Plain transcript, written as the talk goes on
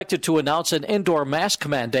expected to announce an indoor mask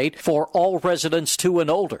mandate for all residents 2 and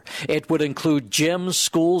older. It would include gyms,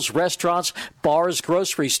 schools, restaurants, bars,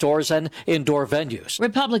 grocery stores, and indoor venues.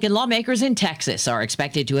 Republican lawmakers in Texas are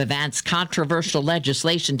expected to advance controversial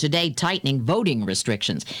legislation today tightening voting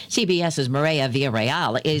restrictions. CBS's Maria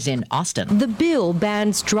Villarreal is in Austin. The bill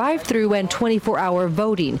bans drive-through and 24-hour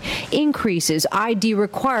voting, increases ID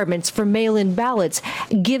requirements for mail-in ballots,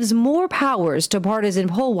 gives more powers to partisan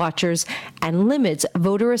poll watchers, and limits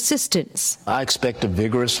voter assistance. I expect a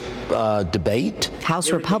vigorous debate.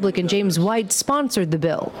 House Republican James White sponsored the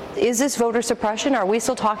bill. Is this voter suppression? Are we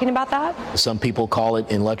still talking about that? Some people call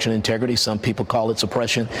it election integrity. Some people call it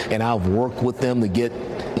suppression. And I've worked with them to get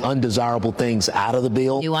undesirable things out of the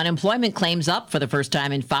bill. New unemployment claims up for the first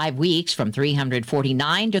time in 5 weeks from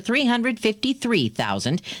 349 to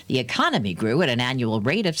 353,000. The economy grew at an annual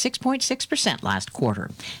rate of 6.6% last quarter.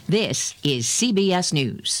 This is CBS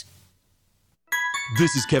News.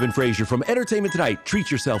 This is Kevin Frazier from Entertainment Tonight. Treat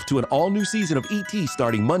yourself to an all-new season of E.T.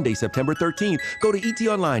 starting Monday, September 13th. Go to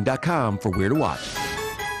etonline.com for where to watch.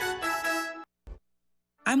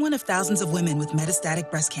 I'm one of thousands of women with metastatic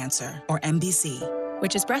breast cancer, or MBC,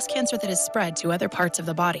 which is breast cancer that is spread to other parts of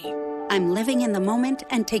the body. I'm living in the moment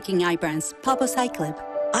and taking Ibrance, palbociclib.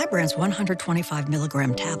 Ibrance 125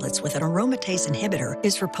 milligram tablets with an aromatase inhibitor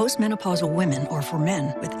is for postmenopausal women or for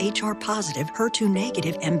men with HR-positive,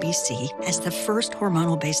 HER2-negative MBC as the first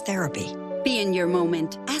hormonal-based therapy. Be in your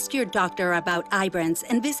moment. Ask your doctor about Ibrance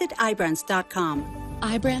and visit Ibrance.com.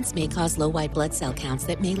 Ibrance may cause low white blood cell counts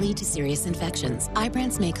that may lead to serious infections.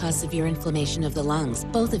 Ibrance may cause severe inflammation of the lungs.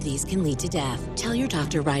 Both of these can lead to death. Tell your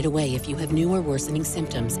doctor right away if you have new or worsening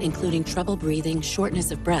symptoms, including trouble breathing, shortness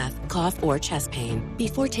of breath, cough, or chest pain.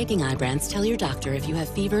 Before taking Ibrance, tell your doctor if you have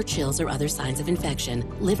fever, chills, or other signs of infection,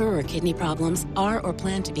 liver or kidney problems, are or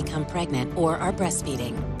plan to become pregnant, or are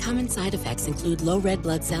breastfeeding. Common side effects include low red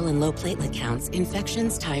blood cell and low platelet counts,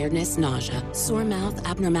 infections, tiredness, nausea, sore mouth,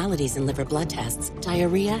 abnormalities in liver blood tests,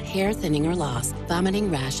 diarrhea, hair thinning or loss, vomiting,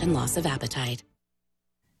 rash, and loss of appetite.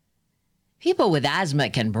 People with asthma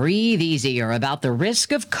can breathe easier about the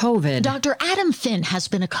risk of COVID. Dr. Adam Finn has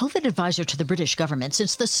been a COVID advisor to the British government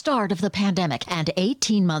since the start of the pandemic. And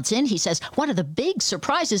 18 months in, he says one of the big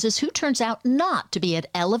surprises is who turns out not to be at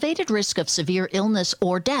elevated risk of severe illness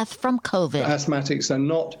or death from COVID. Asthmatics are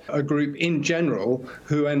not a group in general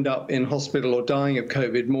who end up in hospital or dying of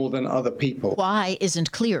COVID more than other people. Why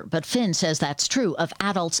isn't clear, but Finn says that's true of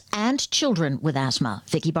adults and children with asthma.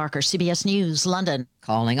 Vicki Barker, CBS News, London.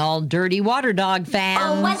 Calling all Dirty Water Dog fans.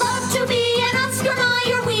 Oh, I'd love to be an Oscar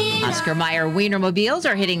Mayer wiener. Oscar Mayer Wienermobiles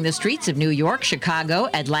are hitting the streets of New York, Chicago,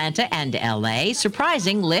 Atlanta, and L.A.,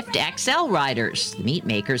 surprising Lyft XL riders. The meat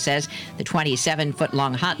maker says the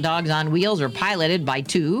 27-foot-long hot dogs on wheels are piloted by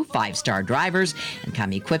 2 5-star drivers and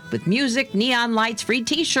come equipped with music, neon lights, free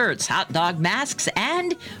T-shirts, hot dog masks,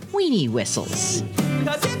 and weenie whistles.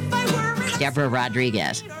 Deborah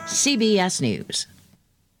Rodriguez, CBS News.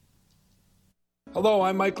 Hello,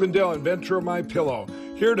 I'm Mike Lindell, inventor of MyPillow,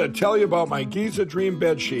 here to tell you about my Giza Dream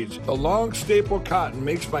bed sheets. The long staple cotton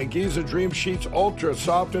makes my Giza Dream sheets ultra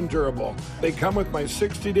soft and durable. They come with my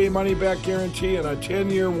 60-day money-back guarantee and a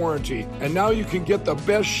 10-year warranty. And now you can get the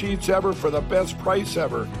best sheets ever for the best price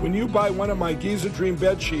ever. When you buy one of my Giza Dream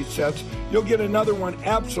bed sheet sets, you'll get another one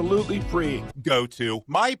absolutely free. Go to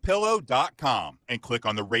MyPillow.com and click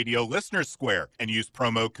on the radio listener square and use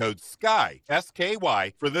promo code SKY,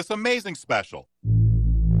 S-K-Y, for this amazing special.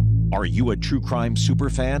 Are you a true crime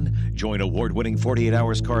superfan? Join award-winning 48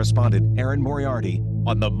 Hours correspondent Erin Moriarty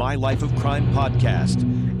on the My Life of Crime podcast.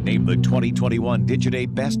 Named the 2021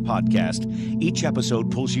 Digiday Best Podcast, each episode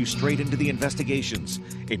pulls you straight into the investigations,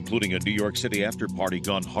 including a New York City after-party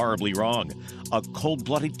gone horribly wrong, a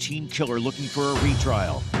cold-blooded teen killer looking for a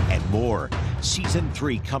retrial, and more. Season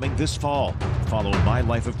 3 coming this fall. Follow My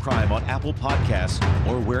Life of Crime on Apple Podcasts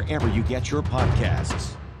or wherever you get your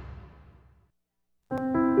podcasts.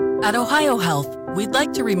 At Ohio Health, we'd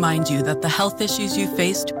like to remind you that the health issues you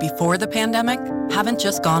faced before the pandemic haven't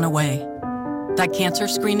just gone away. That cancer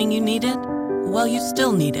screening you needed? Well, you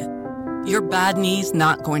still need it. Your bad knee's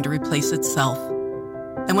not going to replace itself.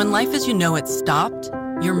 And when life as you know it stopped,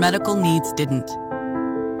 your medical needs didn't.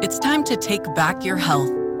 It's time to take back your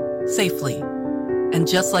health safely. And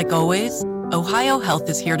just like always, Ohio Health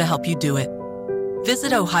is here to help you do it.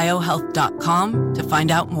 Visit ohiohealth.com to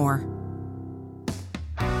find out more.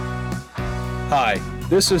 Hi,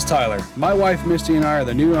 this is Tyler. My wife Misty and I are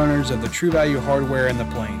the new owners of the True Value Hardware in the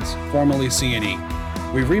Plains, formerly C&E.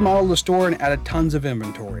 We've remodeled the store and added tons of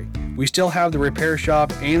inventory. We still have the repair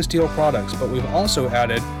shop and steel products, but we've also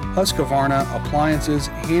added Husqvarna, appliances,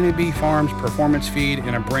 Hannibee Farms Performance Feed,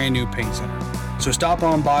 and a brand new paint center. So stop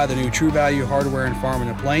on by the new True Value Hardware and Farm in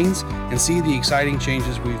the Plains and see the exciting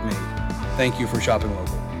changes we've made. Thank you for shopping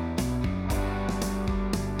local.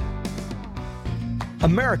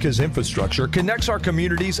 America's infrastructure connects our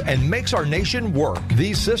communities and makes our nation work.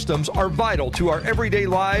 These systems are vital to our everyday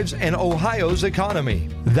lives and Ohio's economy.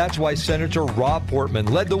 That's why Senator Rob Portman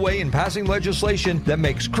led the way in passing legislation that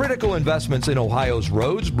makes critical investments in Ohio's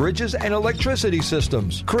roads, bridges, and electricity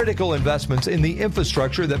systems. Critical investments in the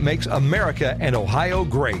infrastructure that makes America and Ohio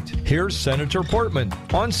great. Here's Senator Portman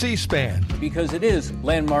on C-SPAN. Because it is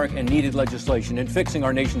landmark and needed legislation in fixing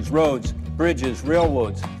our nation's roads, bridges,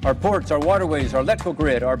 railroads, our ports, our waterways, our electrical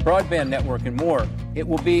grid, our broadband network, and more. It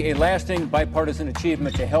will be a lasting bipartisan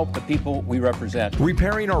achievement to help the people we represent.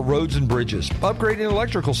 Repairing our roads and bridges, upgrading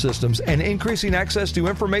electrical systems, and increasing access to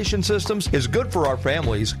information systems is good for our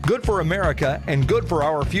families, good for America, and good for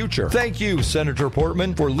our future. Thank you, Senator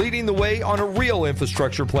Portman, for leading the way on a real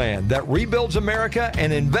infrastructure plan that rebuilds America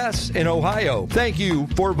and invests in Ohio. Thank you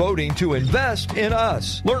for voting to invest in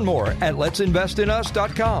us. Learn more at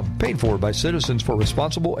let'sinvestinus.com. Paid for by Citizens for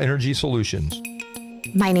Responsible Energy Solutions.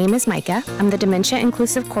 My name is Micah. I'm the Dementia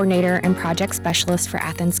Inclusive Coordinator and Project Specialist for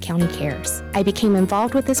Athens County Cares. I became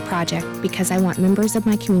involved with this project because I want members of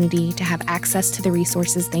my community to have access to the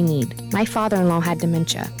resources they need. My father-in-law had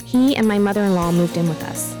dementia. He and my mother-in-law moved in with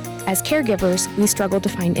us. As caregivers, we struggled to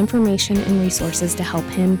find information and resources to help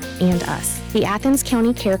him and us. The Athens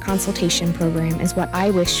County Care Consultation Program is what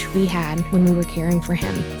I wish we had when we were caring for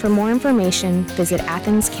him. For more information, visit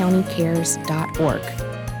athenscountycares.org.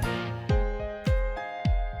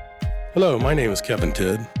 Hello, my name is Kevin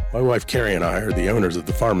Tidd. My wife Carrie and I are the owners of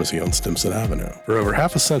the pharmacy on Stimson Avenue. For over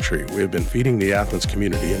half a century, we have been feeding the Athens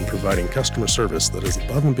community and providing customer service that is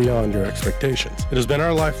above and beyond your expectations. It has been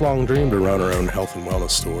our lifelong dream to run our own health and wellness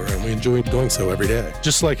store, and we enjoy doing so every day.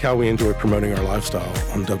 Just like how we enjoy promoting our lifestyle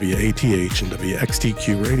on WATH and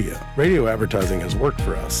WXTQ radio. Radio advertising has worked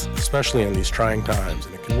for us, especially in these trying times,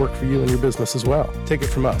 and it can work for you and your business as well. Take it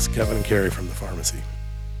from us, Kevin and Carrie from the pharmacy.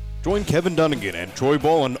 Join Kevin Dunnigan and Troy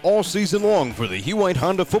Ballin all season long for the Hugh White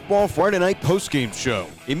Honda Football Friday Night Postgame Show.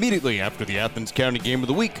 Immediately after the Athens County Game of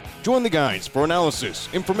the Week, join the guys for analysis,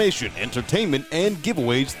 information, entertainment, and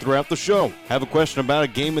giveaways throughout the show. Have a question about a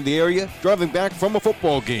game in the area? Driving back from a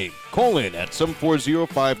football game? Call in at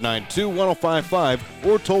 740-592-1055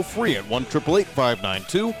 or toll free at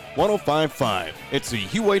 1-888-592-1055. It's the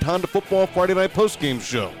Hugh White Honda Football Friday Night Postgame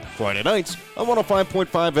Show. Friday nights on 105.5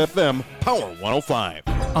 FM, Power 105.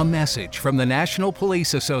 A message from the National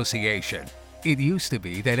Police Association. It used to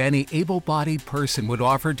be that any able-bodied person would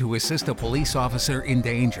offer to assist a police officer in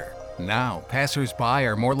danger. Now, passers-by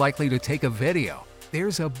are more likely to take a video.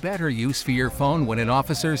 There's a better use for your phone when an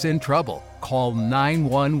officer's in trouble. Call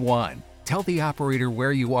 911. Tell the operator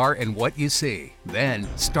where you are and what you see. Then,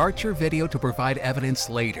 start your video to provide evidence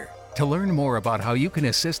later. To learn more about how you can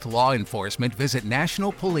assist law enforcement, visit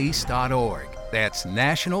nationalpolice.org. That's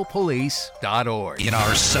nationalpolice.org. In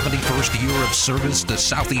our 71st year of service to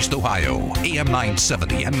Southeast Ohio, AM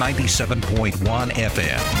 970 and 97.1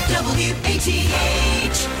 FM.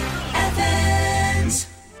 WATH Athens.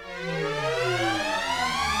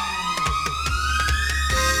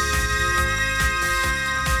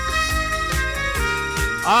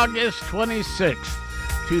 August 26th,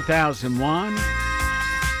 2001.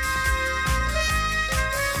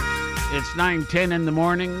 It's 9:10 in the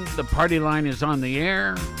morning. The party line is on the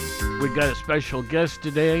air. We've got a special guest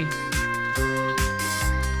today.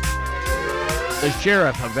 The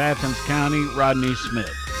Sheriff of Athens County, Rodney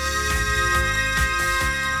Smith.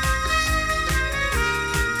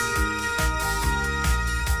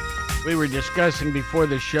 We were discussing before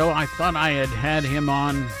the show. I thought I had him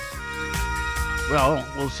on, well,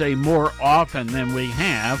 we'll say more often than we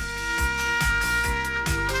have.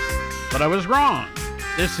 But I was wrong.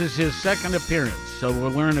 This is his second appearance, so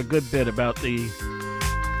we'll learn a good bit about the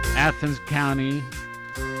Athens County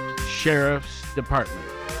Sheriff's Department.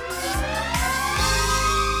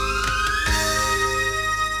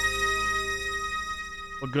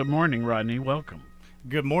 Well, good morning, Rodney. Welcome.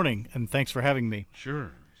 Good morning, and thanks for having me.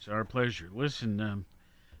 Sure. It's our pleasure. Listen,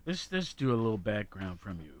 let's do a little background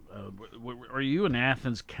from you. Are you an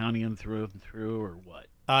Athens County through and through, or what?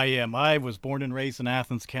 I am. I was born and raised in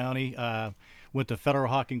Athens County. Went to Federal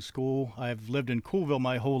Hocking School. I've lived in Coolville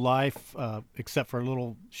my whole life, except for a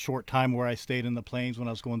little short time where I stayed in the Plains when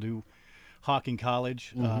I was going to Hocking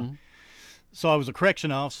College. Mm-hmm. So I was a correction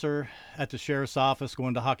officer at the sheriff's office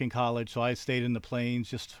going to Hocking College, so I stayed in the Plains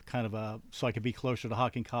just kind of so I could be closer to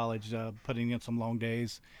Hocking College, putting in some long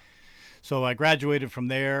days. So I graduated from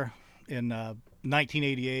there in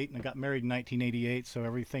 1988, and I got married in 1988, so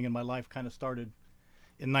everything in my life kind of started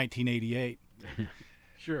in 1988.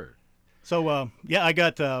 Sure. So, I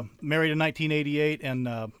got married in 1988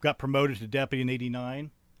 and got promoted to deputy in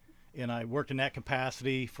 89. And I worked in that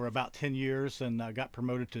capacity for about 10 years and got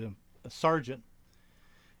promoted to a sergeant.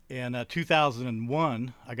 In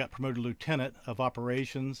 2001, I got promoted to lieutenant of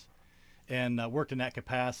operations and worked in that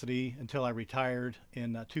capacity until I retired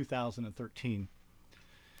in 2013.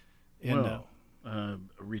 And,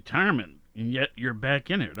 retirement, and yet you're back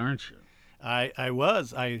in it, aren't you? I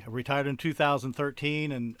was. I retired in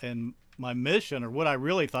 2013, and my mission, or what I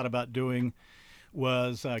really thought about doing,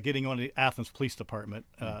 was getting on the Athens Police Department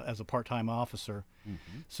as a part-time officer.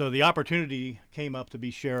 Mm-hmm. So the opportunity came up to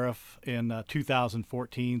be sheriff in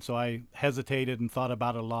 2014, so I hesitated and thought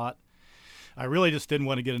about it a lot. I really just didn't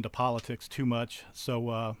want to get into politics too much, so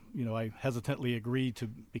I hesitantly agreed to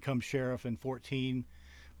become sheriff in 14,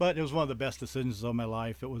 but it was one of the best decisions of my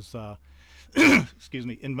life. It was, excuse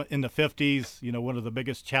me, in the 50s, one of the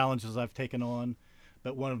biggest challenges I've taken on,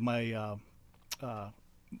 but one of my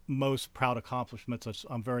most proud accomplishments.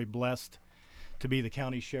 I'm very blessed to be the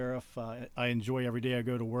county sheriff. I enjoy every day I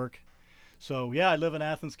go to work. So, I live in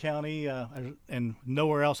Athens County, and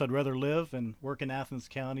nowhere else I'd rather live and work in Athens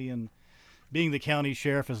County, and being the county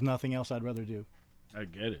sheriff is nothing else I'd rather do. I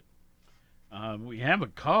get it. We have a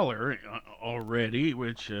caller already,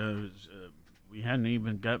 which we hadn't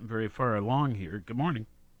even gotten very far along here. Good morning.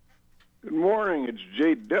 Good morning. It's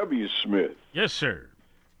J.W. Smith. Yes, sir.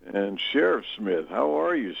 And Sheriff Smith. How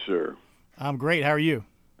are you, sir? I'm great. How are you?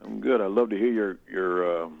 I'm good. I love to hear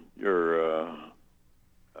your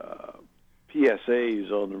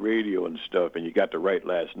PSAs on the radio and stuff, and you got the right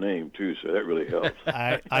last name too, so that really helps.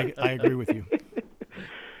 I agree with you.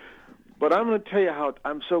 But I'm going to tell you how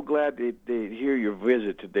I'm so glad to hear your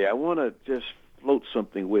visit today. I want to just float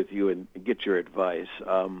something with you and get your advice.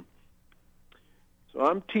 So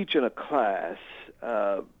I'm teaching a class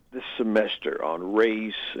this semester on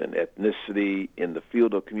race and ethnicity in the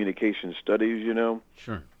field of communication studies,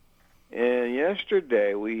 Sure. And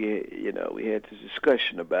yesterday we had this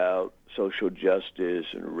discussion about social justice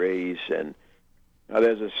and race, and now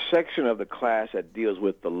there's a section of the class that deals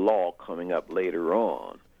with the law coming up later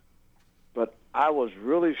on. But I was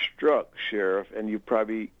really struck, Sheriff, and you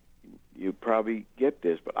probably get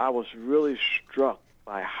this, but I was really struck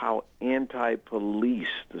by how anti-police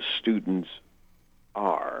the students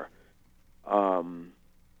are.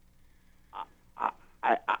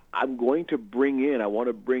 I want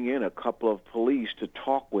to bring in a couple of police to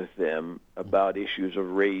talk with them about issues of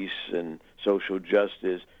race and social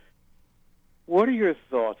justice. What are your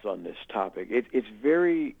thoughts on this topic? It's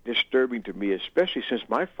very disturbing to me, especially since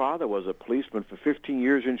my father was a policeman for 15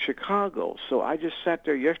 years in Chicago. So I just sat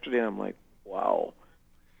there yesterday and I'm like, wow.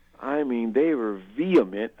 I mean, they were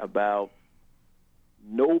vehement about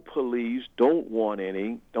no police, don't want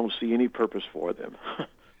any, don't see any purpose for them.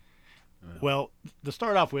 Well, to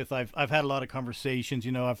start off with, I've had a lot of conversations.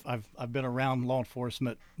 I've been around law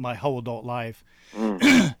enforcement my whole adult life,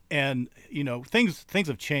 and things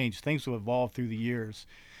have changed. Things have evolved through the years,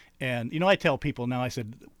 and I tell people now. I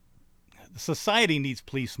said, society needs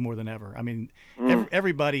police more than ever. I mean,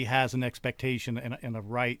 everybody has an expectation and a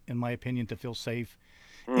right, in my opinion, to feel safe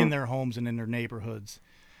in their homes and in their neighborhoods.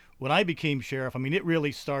 When I became sheriff, I mean, it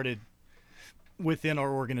really started within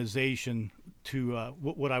our organization to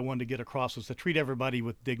what I wanted to get across was to treat everybody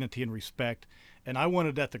with dignity and respect. And I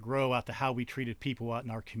wanted that to grow out to how we treated people out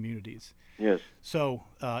in our communities. Yes. So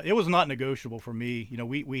it was not negotiable for me.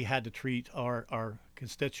 We had to treat our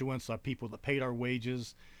constituents, our people that paid our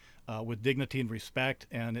wages, with dignity and respect.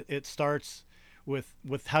 And it starts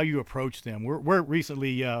with how you approach them. We're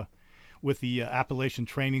recently with the Appalachian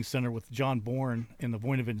Training Center with John Bourne in the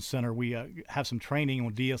Voinovich Center. We have some training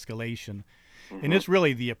on de-escalation. And it's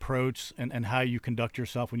really the approach and how you conduct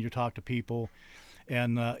yourself when you talk to people.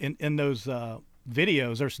 And in those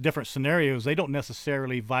videos, there's different scenarios. They don't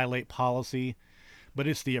necessarily violate policy, but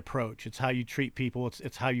it's the approach. It's how you treat people.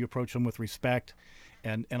 It's how you approach them with respect.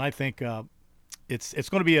 And I think it's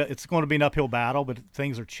going to be an uphill battle, but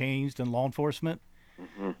things are changed in law enforcement.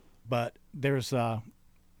 But there's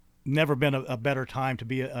never been a better time to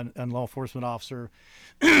be a law enforcement officer,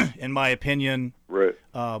 in my opinion. Right.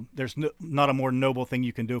 There's not a more noble thing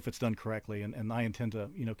you can do if it's done correctly, and I intend to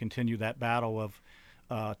continue that battle of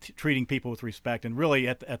treating people with respect, and really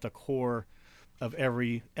at the core of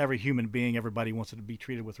every human being, everybody wants to be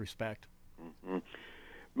treated with respect.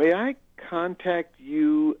 May I contact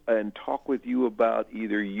you and talk with you about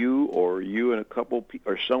either you and a couple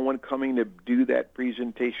or someone coming to do that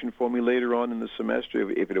presentation for me later on in the semester,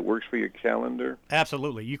 if it works for your calendar?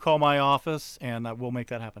 Absolutely. You call my office, and we'll make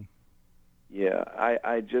that happen. Yeah,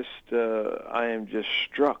 I am just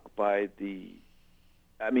struck by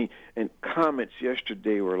and comments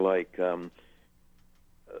yesterday were like, I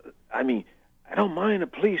don't mind the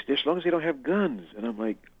police as long as they don't have guns. And I'm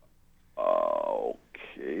like,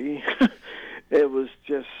 okay. It was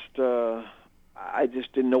just, I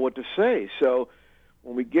just didn't know what to say. So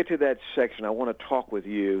when we get to that section, I want to talk with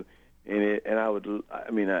you. I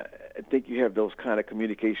think you have those kind of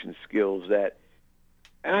communication skills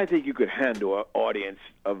and I think you could handle an audience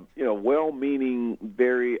of, well-meaning,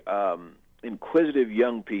 very inquisitive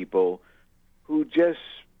young people who just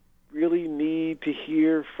really need to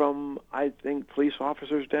hear from, I think, police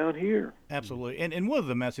officers down here. Absolutely. And one of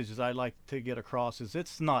the messages I'd like to get across is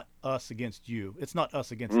it's not us against you. It's not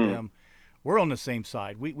us against them. We're on the same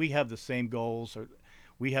side. We have the same goals. Or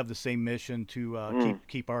we have the same mission to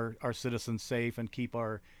keep our citizens safe and keep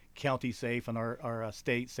our county safe and our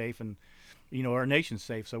state safe and our nation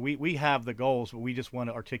safe. So we have the goals, but we just want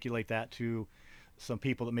to articulate that to some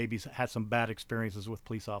people that maybe had some bad experiences with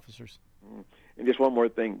police officers. And just one more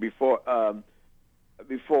thing before I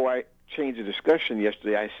changed the discussion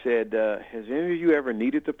yesterday, I said, "Has any of you ever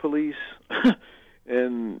needed the police?"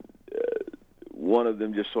 And one of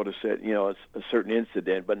them just sort of said, it's a certain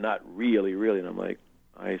incident, but not really. And I'm like,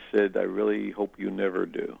 I said, I really hope you never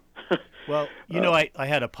do. Well, I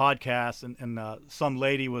had a podcast, and some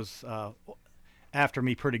lady was after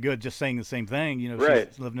me pretty good, just saying the same thing. Right.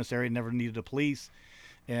 She lived in this area, never needed a police.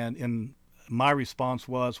 And my response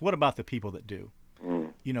was, what about the people that do?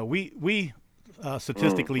 We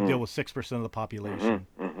statistically deal with 6% of the population.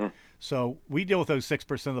 So we deal with those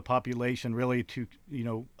 6% of the population really to,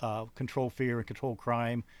 control fear and control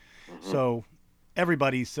crime. So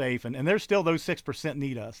everybody's safe, and there's still those 6%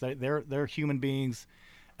 need us. They're human beings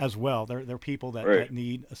as well. They're people that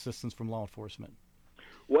need assistance from law enforcement.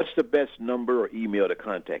 What's the best number or email to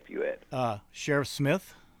contact you at? Sheriff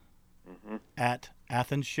Smith at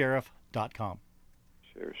AthensSheriff.com.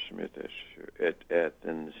 Sheriff Smith at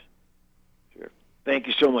Athens Sheriff. Thank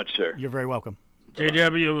you so much, sir. You're very welcome.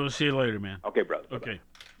 JW, we'll see you later, man. Okay, brother. Okay.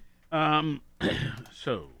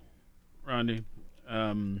 So, Rodney,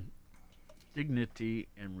 dignity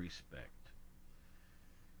and respect.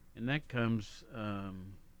 And that comes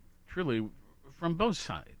truly from both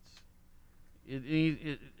sides.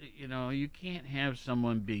 You can't have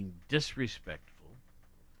someone being disrespectful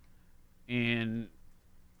and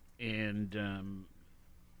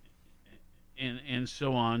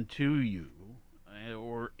so on to you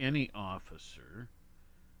or any officer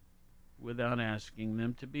without asking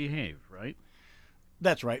them to behave, right?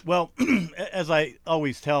 That's right. Well, as I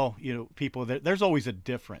always tell people, that there's always a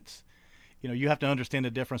difference. You have to understand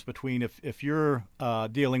the difference between if you're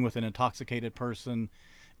dealing with an intoxicated person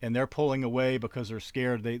and they're pulling away because they're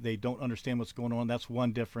scared, they don't understand what's going on. That's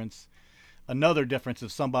one difference. Another difference,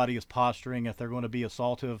 if somebody is posturing, if they're going to be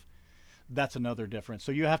assaultive, that's another difference.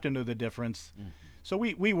 So you have to know the difference. So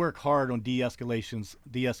we work hard on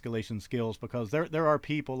de-escalation skills, because there are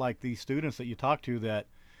people like these students that you talk to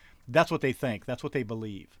that's what they think, that's what they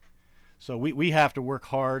believe. So we have to work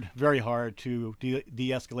hard, very hard, to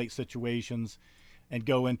de-escalate situations and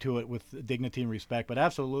go into it with dignity and respect. But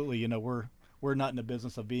absolutely, we're not in the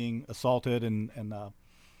business of being assaulted and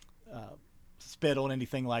spit on,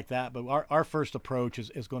 anything like that. But our first approach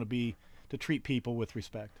is going to be to treat people with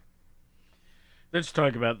respect. Let's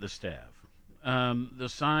talk about the staff. The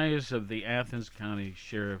size of the Athens County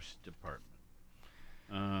Sheriff's Department.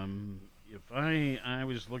 If I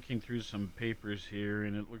was looking through some papers here,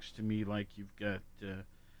 and it looks to me like you've got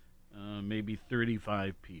maybe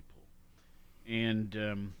 35 people. And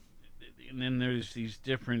then there's these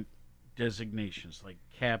different designations like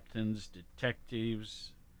captains,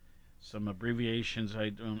 detectives, some abbreviations I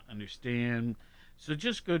don't understand. So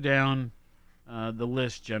just go down the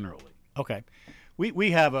list generally. Okay.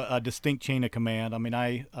 We have a distinct chain of command. I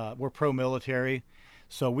mean, we're pro-military,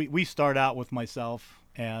 so we start out with myself,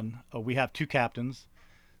 and we have two captains.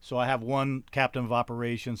 So I have one captain of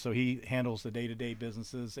operations, so he handles the day-to-day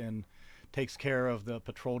businesses and takes care of the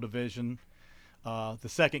patrol division. The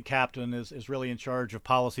second captain is really in charge of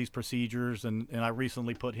policies, procedures, and I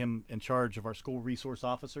recently put him in charge of our school resource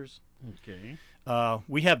officers. Okay.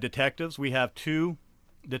 We have detectives. We have two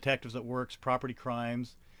detectives that works property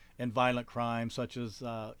crimes and violent crimes, such as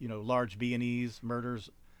large B&Es, murders,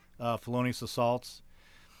 felonious assaults.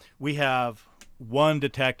 We have one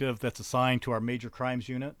detective that's assigned to our major crimes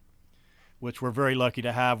unit, which we're very lucky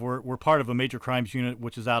to have. We're part of a major crimes unit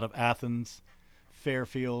which is out of Athens,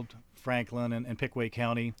 Fairfield, Franklin, and Pickaway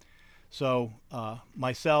County. So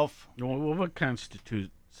myself... Well, what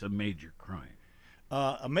constitutes a major crime?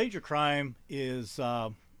 A major crime is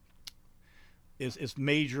is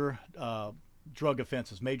major drug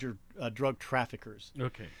offenses, major drug traffickers.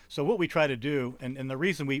 Okay. So what we try to do, and the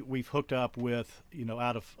reason we've hooked up with,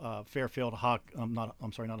 out of Fairfield,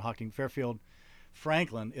 Fairfield,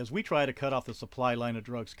 Franklin, is we try to cut off the supply line of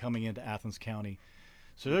drugs coming into Athens County.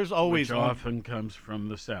 So there's always Which often comes from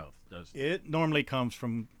the south, doesn't it? It normally comes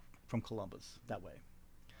from Columbus that way.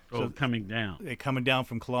 So coming down. Coming down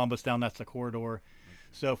from Columbus down, that's the corridor. Okay.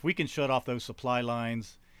 So if we can shut off those supply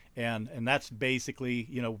lines, and that's basically,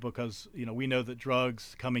 because, we know that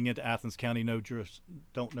drugs coming into Athens County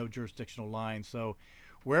don't know jurisdictional lines. So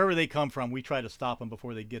wherever they come from, we try to stop them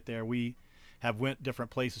before they get there. We have went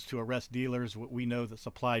different places to arrest dealers. We know that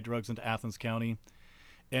supply drugs into Athens County.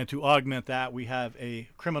 And to augment that, we have a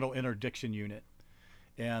criminal interdiction unit.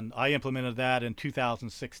 And I implemented that in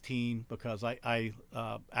 2016 because I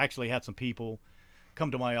actually had some people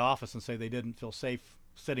come to my office and say they didn't feel safe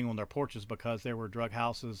sitting on their porches because there were drug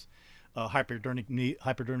houses, hypodermic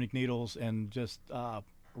needles, and just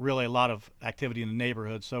really a lot of activity in the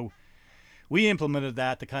neighborhood. So we implemented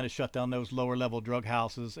that to kind of shut down those lower level drug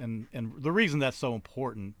houses. And the reason that's so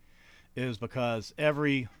important is because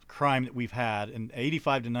every crime that we've had, and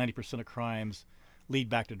 85 to 90% of crimes lead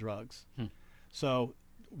back to drugs. So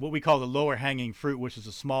what we call the lower hanging fruit, which is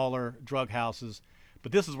the smaller drug houses,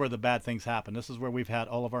 but this is where the bad things happen. This is where we've had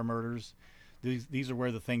all of our murders. These are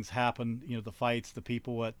where the things happen, the fights, the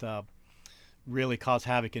people that really cause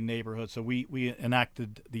havoc in neighborhoods. So we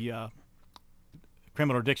enacted the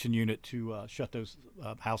criminal interdiction unit to shut those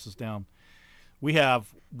houses down. We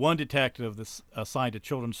have one detective that's assigned to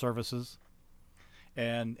Children's Services,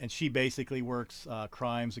 and she basically works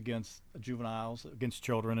crimes against juveniles, against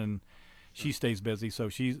children, and she stays busy. So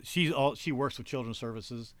she works with Children's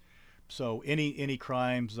Services. So any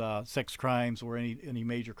crimes, sex crimes, or any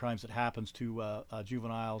major crimes that happens to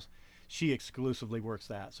juveniles, she exclusively works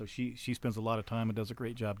that. So she spends a lot of time and does a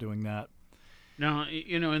great job doing that. Now,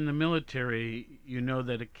 in the military,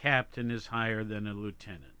 that a captain is higher than a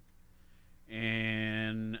lieutenant,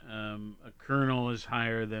 and a colonel is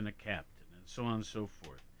higher than a captain, and so on and so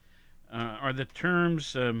forth. Are the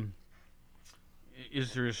terms,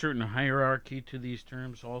 is there a certain hierarchy to these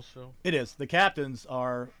terms also? It is. The captains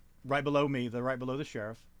are right below me. They're right below the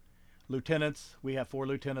sheriff. Lieutenants, we have 4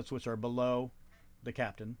 lieutenants, which are below the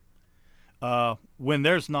captain. When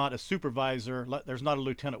there's not a supervisor, there's not a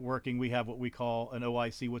lieutenant working, we have what we call an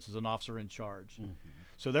OIC, which is an officer in charge. Mm-hmm.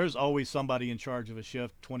 So there's always somebody in charge of a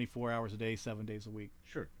shift 24 hours a day, 7 days a week.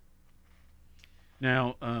 Sure.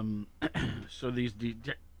 Now, so these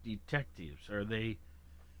detectives, are they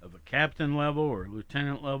of a captain level or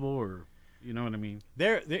lieutenant level, or you know what I mean?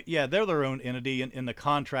 They're their own entity. In the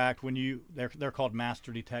contract, they're called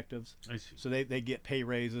master detectives. I see. So they get pay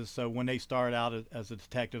raises. So when they start out as a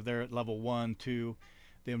detective, they're at level 1, 2.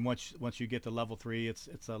 Then once you get to level 3, it's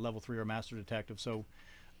a level 3 or master detective. So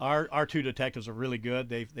our 2 detectives are really good.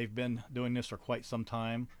 They've been doing this for quite some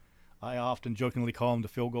time. I often jokingly call them the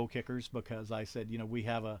field goal kickers because I said, we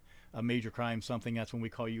have a major crime, something, that's when we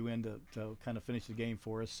call you in to kind of finish the game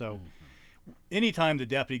for us. So anytime the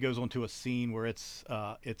deputy goes onto a scene where it's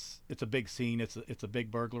a big scene, it's a big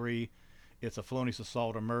burglary, it's a felonious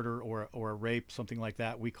assault, a murder, or a rape, something like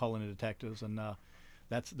that, we call in the detectives, and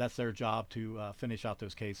that's their job to finish out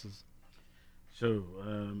those cases. So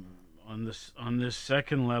on this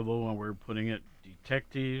second level, when we're putting it,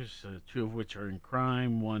 detectives, 2 of which are in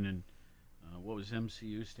crime, 1 in what was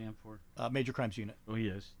MCU stand for? Major Crimes Unit. Oh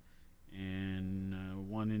yes, and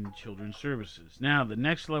 1 in Children's Services. Now the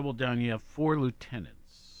next level down, you have 4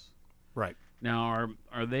 lieutenants. Right. Now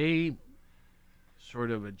are they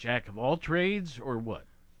sort of a jack of all trades or what?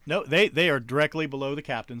 No, they are directly below the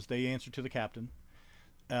captains. They answer to the captain.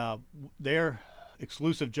 Their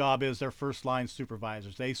exclusive job is their first line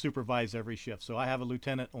supervisors. They supervise every shift. So I have a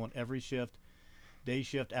lieutenant on every shift, day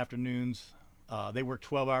shift, afternoons. They work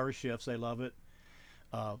 12-hour shifts. They love it.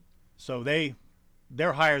 So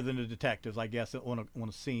they're higher than the detectives, I guess, on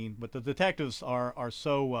a scene. But the detectives are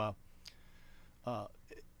so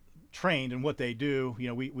trained in what they do.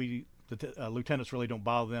 The lieutenants really don't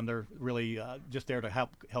bother them. They're really just there to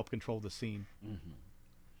help control the scene.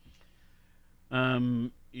 Mm-hmm.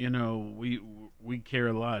 We care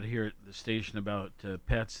a lot here at the station about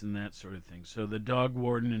pets and that sort of thing. So the dog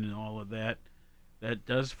warden and all of that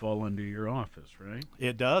does fall under your office, right?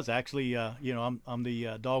 It does. Actually, I'm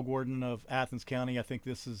the dog warden of Athens County. I think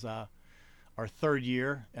this is our 3rd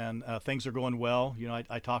year, and things are going well.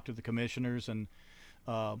 I talked to the commissioners and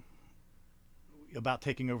about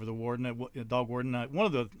taking over the dog warden. One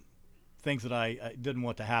of the things that I didn't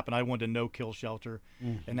want to happen, I wanted a no-kill shelter,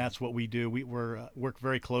 and that's what we do. We work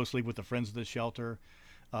very closely with the Friends of the Shelter.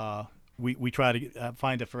 we try to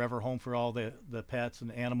find a forever home for all the pets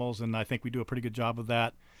and animals, and I think we do a pretty good job of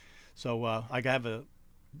that. So I have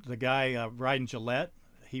the guy Ryden Gillette.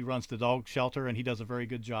 He runs the dog shelter, and he does a very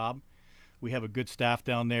good job. We have a good staff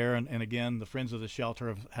down there, and again, the Friends of the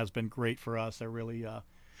Shelter has been great for us. They really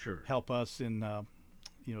help us in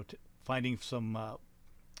finding some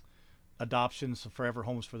adoptions, some forever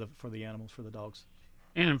homes for the animals, for the dogs.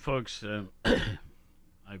 And folks,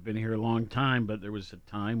 I've been here a long time, but there was a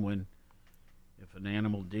time when if an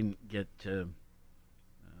animal didn't get a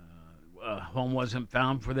home wasn't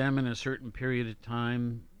found for them in a certain period of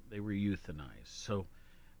time, they were euthanized. So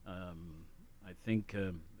I think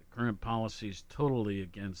the current policy is totally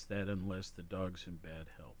against that unless the dog's in bad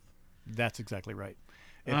health. That's exactly right.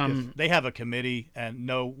 If they have a committee and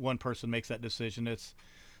no one person makes that decision, it's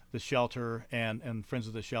the shelter and Friends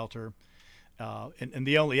of the Shelter. And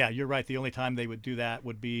the only, you're right, the only time they would do that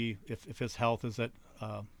would be if his health is at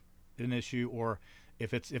an issue, or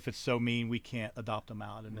if it's so mean we can't adopt him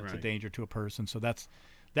out and it's a danger to a person. So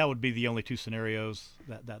that would be the only two scenarios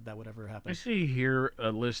that would ever happen. I see here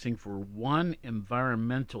a listing for one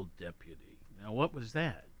environmental deputy. Now, what was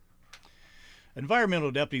that?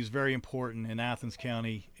 Environmental deputy is very important in Athens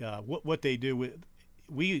County. What they do,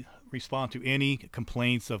 we respond to any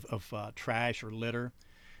complaints of trash or litter.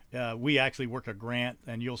 We actually work a grant,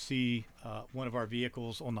 and you'll see one of our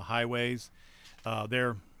vehicles on the highways.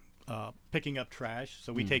 They're picking up trash,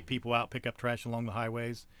 so we take people out, pick up trash along the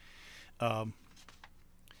highways.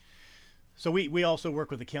 So we also work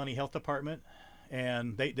with the county health department,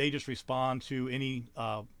 and they just respond to any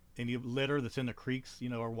litter that's in the creeks.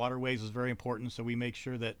 Our waterways is very important, so we make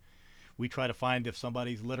sure that we try to find if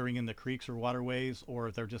somebody's littering in the creeks or waterways, or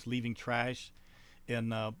if they're just leaving trash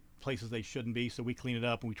in places they shouldn't be. So we clean it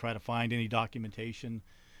up, and we try to find any documentation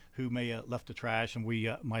who may have left the trash, and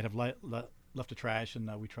we might have left the trash, and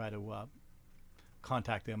we try to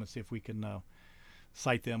contact them and see if we can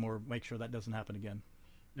cite them or make sure that doesn't happen again.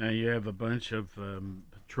 Now, you have a bunch of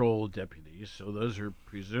patrol deputies, so those are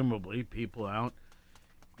presumably people out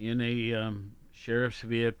in a sheriff's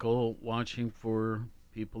vehicle watching for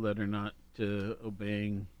people that are not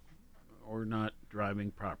obeying or not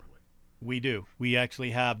driving properly. We do. We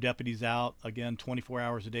actually have deputies out, again, 24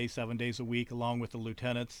 hours a day, 7 days a week, along with the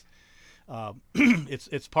lieutenants.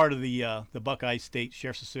 It's part of the Buckeye State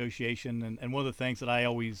Sheriff's Association, and one of the things that I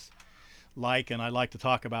always like to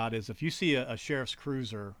talk about is if you see a sheriff's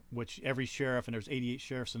cruiser, which every sheriff, and there's 88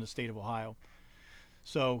 sheriffs in the state of Ohio,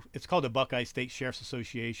 so it's called the Buckeye State Sheriff's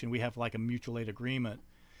Association. We have like a mutual aid agreement.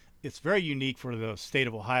 It's very unique for the state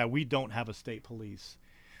of Ohio. We don't have a state police.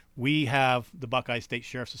 We have the Buckeye State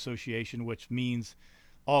Sheriff's Association, which means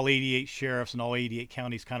all 88 sheriffs and all 88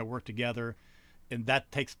 counties kind of work together, and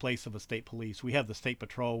that takes place of a state police. We have the state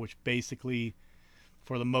patrol, which basically,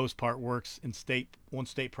 for the most part, works on state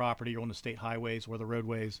property or on the state highways or the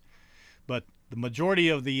roadways. But the majority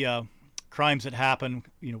of the crimes that happen,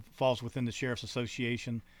 falls within the Sheriff's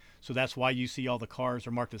Association. So that's why you see all the cars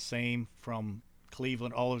are marked the same from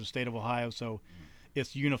Cleveland all over the state of Ohio. So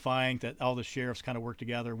it's unifying that all the sheriffs kind of work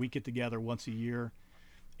together. We get together once a year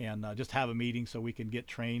and just have a meeting so we can get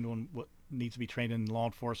trained on what needs to be trained in law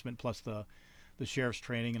enforcement, plus the sheriff's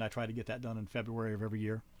training, and I try to get that done in February of every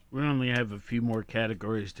year. We only have a few more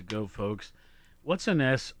categories to go, folks. What's an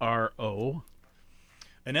SRO?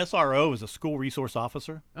 An SRO is a school resource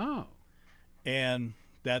officer. Oh. And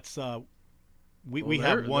that's we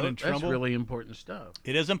have one in Trumbull. That's really important stuff.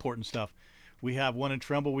 It is important stuff. We have one in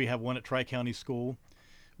Trumbull. We have one at Tri-County School.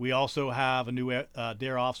 We also have a new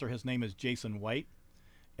DARE officer. His name is Jason White.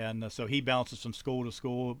 And so he bounces from school to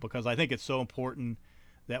school because I think it's so important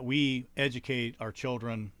that we educate our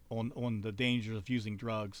children on the dangers of using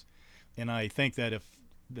drugs. And I think that if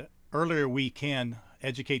the earlier we can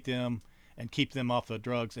educate them and keep them off the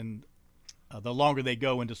drugs, and the longer they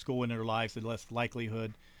go into school in their lives, the less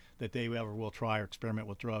likelihood that they ever will try or experiment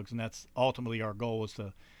with drugs. And that's ultimately our goal, is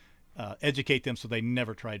to educate them so they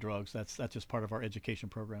never try drugs. That's just part of our education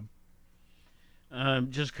program.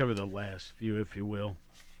 Just cover the last few, if you will.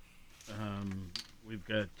 We've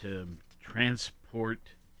got transport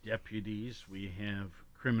deputies. We have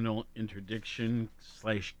criminal interdiction /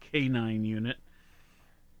 K9 unit.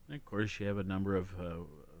 And of course, you have a number of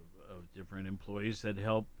different employees that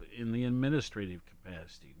help in the administrative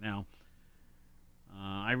capacity. Now,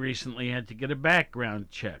 I recently had to get a background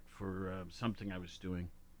check for something I was doing,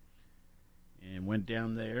 and went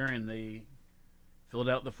down there, and they filled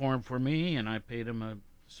out the form for me, and I paid them a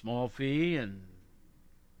small fee, and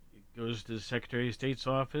it goes to the Secretary of State's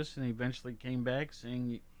office, and he eventually came back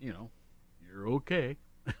saying, you're okay.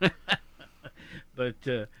 But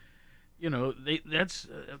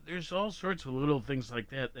there's all sorts of little things like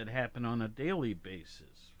that happen on a daily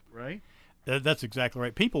basis, right? That's exactly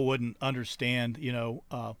right. People wouldn't understand,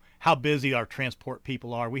 how busy our transport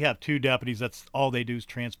people are. We have 2 deputies. That's all they do is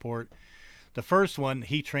transport. The first one,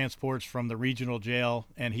 he transports from the regional jail,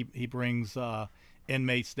 and he brings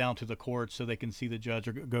inmates down to the court so they can see the judge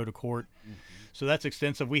or go to court. Mm-hmm. So that's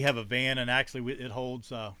extensive. We have a van, and actually it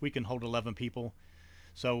holds we can hold 11 people.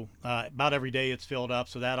 So about every day it's filled up.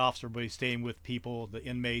 So that officer will be staying with people, the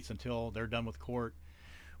inmates, until they're done with court.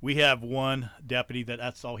 We have one deputy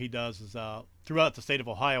that's all he does is throughout the state of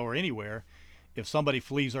Ohio or anywhere, if somebody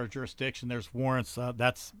flees our jurisdiction, there's warrants.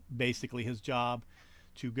 That's basically his job,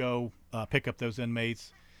 to go pick up those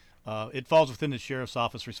inmates. It falls within the sheriff's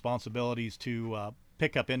office responsibilities to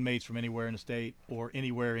pick up inmates from anywhere in the state or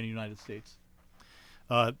anywhere in the United States.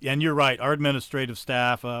 And you're right, our administrative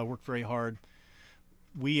staff work very hard.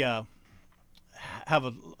 We have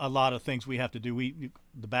a lot of things we have to do.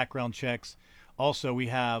 The background checks. Also, we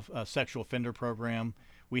have a sexual offender program.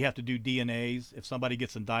 We have to do DNAs. If somebody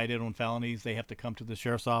gets indicted on felonies, they have to come to the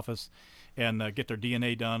sheriff's office and get their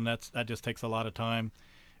DNA done. That just takes a lot of time.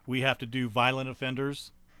 We have to do violent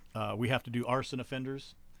offenders. We have to do arson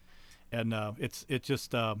offenders. And it's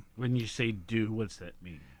just... when you say do, what's that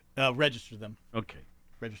mean? Register them. Okay.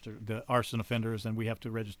 Register the arson offenders, and we have to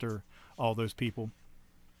register all those people.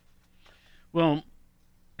 Well...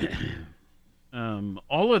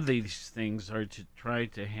 all of these things are to try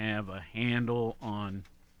to have a handle on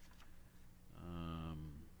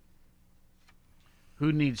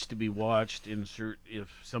who needs to be watched if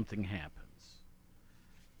something happens,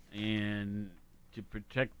 and to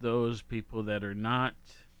protect those people that are not.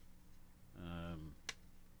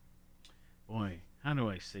 Boy, how do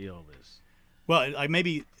I say all this? Well,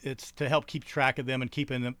 maybe it's to help keep track of them and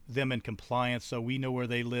keeping them in compliance, so we know where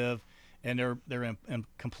they live. And they're in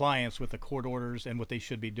compliance with the court orders and what they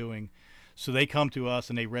should be doing. So they come to us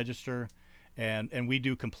and they register, and we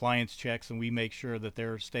do compliance checks, and we make sure that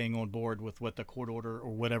they're staying on board with what the court order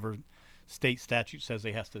or whatever state statute says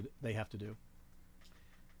they have to do.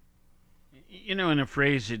 In a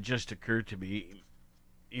phrase that just occurred to me,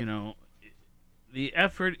 the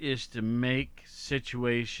effort is to make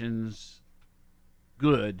situations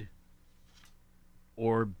good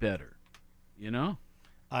or better,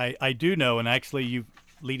 I do know, and actually you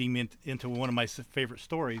leading me into one of my favorite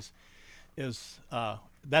stories is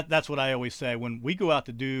that's what I always say. When we go out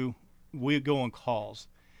we go on calls.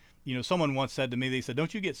 Someone once said to me, they said,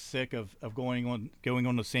 "Don't you get sick of going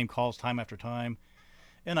on the same calls time after time?"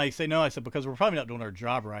 And I say, no. I said, because we're probably not doing our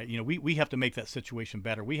job right. We have to make that situation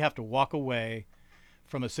better. We have to walk away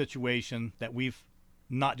from a situation that we've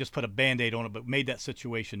not just put a Band-Aid on it, but made that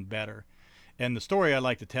situation better. And the story I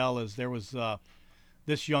like to tell is there was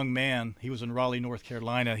this young man. He was in Raleigh, North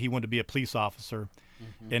Carolina. He wanted to be a police officer,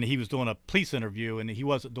 and he was doing a police interview, and he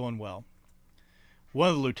wasn't doing well. One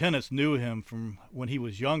of the lieutenants knew him from when he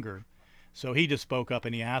was younger, so he just spoke up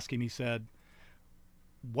and he asked him. He said,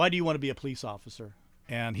 "Why do you want to be a police officer?"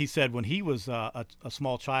 And he said when he was a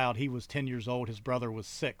small child, he was 10 years old. His brother was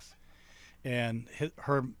 6, and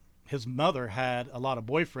his mother had a lot of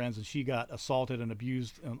boyfriends, and she got assaulted and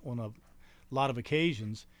abused on a lot of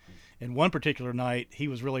occasions. And one particular night, he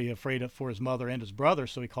was really afraid for his mother and his brother,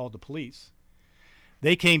 so he called the police.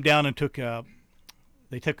 They came down and took care of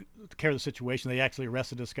the situation. They actually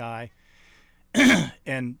arrested this guy.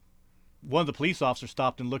 And one of the police officers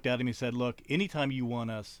stopped and looked at him. He said, "Look, anytime you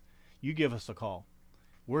want us, you give us a call.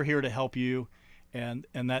 We're here to help you." And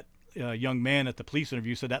that young man at the police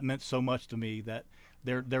interview said that meant so much to me that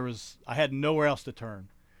I had nowhere else to turn.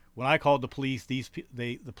 When I called the police,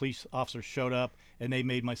 the police officers showed up, and they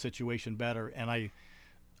made my situation better. And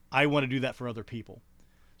I want to do that for other people.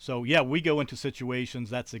 So yeah, we go into situations.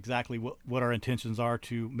 That's exactly what our intentions are,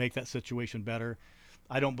 to make that situation better.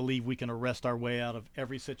 I don't believe we can arrest our way out of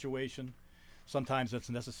every situation. Sometimes that's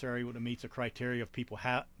necessary when it meets a criteria of people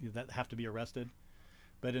that have to be arrested.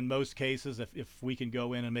 But in most cases, if we can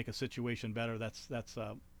go in and make a situation better, that's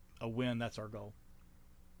a win. That's our goal.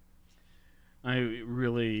 I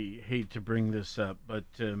really hate to bring this up, but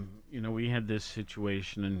we had this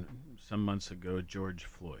situation some months ago, George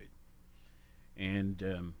Floyd, and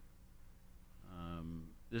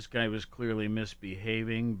this guy was clearly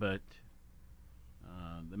misbehaving, but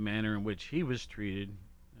the manner in which he was treated,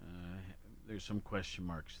 there's some question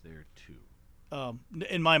marks there too.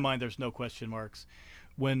 In my mind, there's no question marks.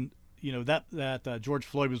 When that George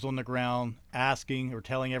Floyd was on the ground asking or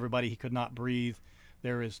telling everybody he could not breathe,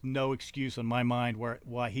 there is no excuse in my mind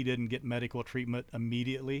why he didn't get medical treatment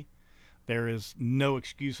immediately. There is no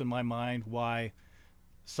excuse in my mind why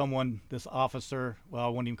this officer, well, I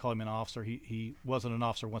wouldn't even call him an officer. He wasn't an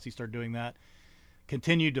officer once he started doing that.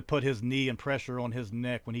 Continued to put his knee and pressure on his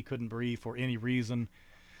neck when he couldn't breathe for any reason.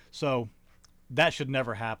 So that should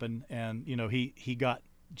never happen. And, he got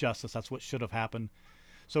justice. That's what should have happened.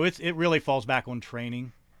 So it really falls back on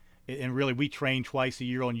training. And really, we train twice a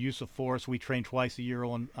year on use of force. We train twice a year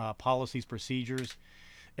on policies, procedures.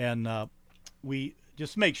 And we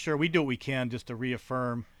just make sure we do what we can just to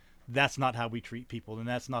reaffirm that's not how we treat people, and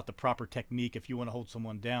that's not the proper technique if you want to hold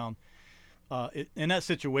someone down. In that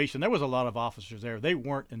situation, there was a lot of officers there. They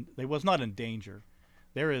was not in danger.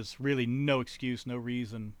 There is really no excuse, no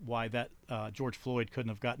reason why that George Floyd couldn't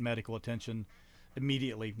have gotten medical attention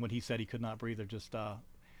immediately when he said he could not breathe. There's just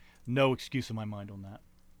no excuse in my mind on that.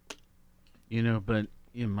 But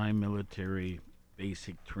in my military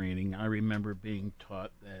basic training, I remember being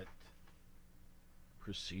taught that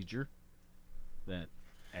procedure, that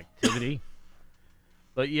activity.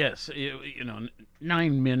 But yes,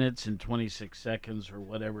 9 minutes and 26 seconds or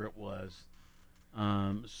whatever it was,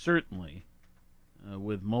 certainly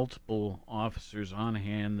with multiple officers on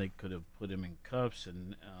hand, they could have put him in cuffs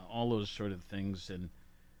and all those sort of things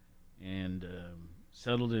and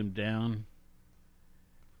settled him down.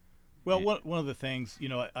 Well, one of the things,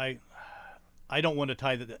 I don't want to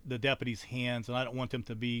tie the deputies' hands, and I don't want them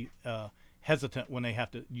to be hesitant when they have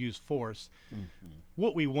to use force. Mm-hmm.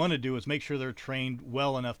 What we want to do is make sure they're trained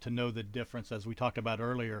well enough to know the difference, as we talked about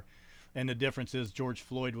earlier. And the difference is George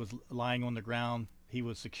Floyd was lying on the ground. He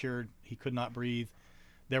was secured. He could not breathe.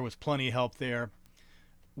 There was plenty of help there,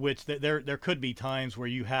 which there could be times where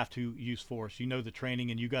you have to use force. The training,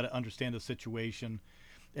 and you got to understand the situation.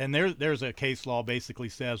 And there's a case law basically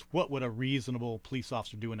says, what would a reasonable police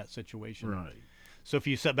officer do in that situation? Right. So if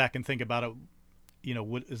you sit back and think about it,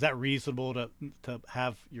 is that reasonable to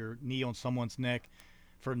have your knee on someone's neck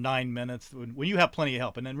for 9 minutes when you have plenty of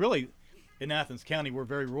help? And then really, in Athens County, we're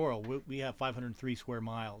very rural. We have 503 square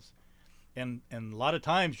miles. And a lot of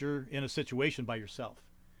times you're in a situation by yourself.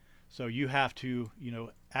 So you have to,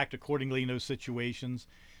 act accordingly in those situations.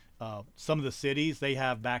 Some of the cities, they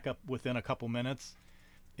have backup within a couple minutes.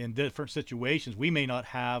 In different situations, we may not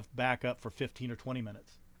have backup for 15 or 20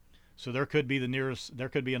 minutes. So there could be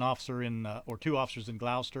an officer or two officers in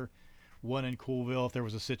Gloucester, one in Coolville. If there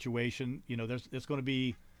was a situation, it's going to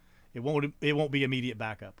be, it won't be immediate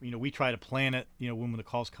backup. We try to plan it, when the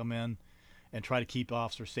calls come in, and try to keep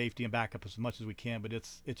officer safety and backup as much as we can. But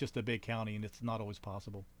it's just a big county, and it's not always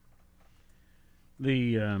possible.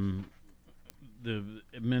 The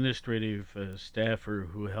administrative staffer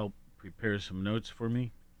who helped prepare some notes for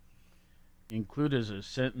me included a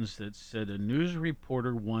sentence that said, a news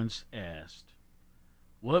reporter once asked,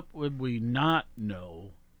 what would we not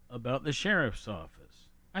know about the sheriff's office?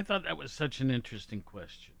 I thought that was such an interesting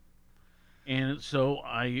question. And so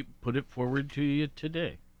I put it forward to you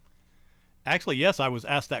today. Actually, yes, I was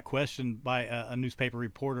asked that question by a newspaper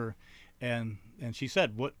reporter, and she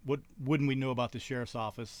said, what wouldn't we know about the sheriff's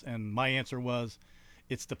office? And my answer was,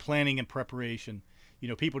 it's the planning and preparation.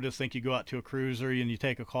 People just think you go out to a cruiser and you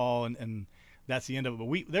take a call and that's the end of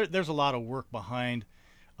it. But there's a lot of work behind.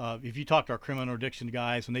 If you talk to our criminal interdiction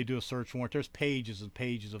guys, when they do a search warrant, there's pages and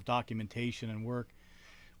pages of documentation and work.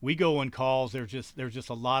 We go on calls. There's just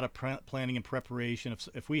a lot of planning and preparation.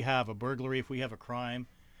 If we have a burglary, if we have a crime,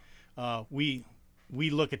 we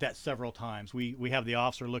look at that several times. We have the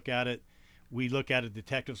officer look at it. We look at it.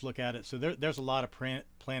 Detectives look at it. So there's a lot of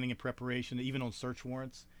planning and preparation, even on search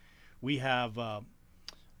warrants. We have a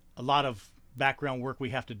lot of background work we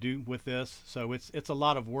have to do with this. So it's a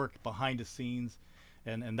lot of work behind the scenes,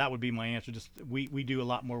 and that would be my answer. Just we do a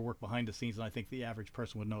lot more work behind the scenes than I think the average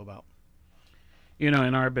person would know about. In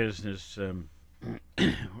our business,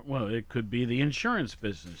 well, it could be the insurance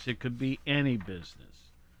business. It could be any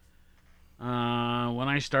business. When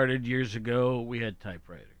I started years ago, we had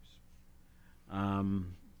typewriters.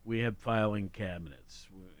 We had filing cabinets,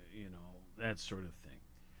 that sort of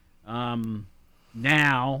thing.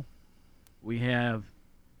 Now we have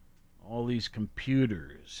all these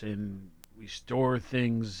computers, and we store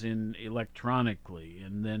things in electronically,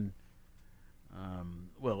 and then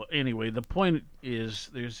well, anyway, the point is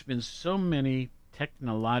there's been so many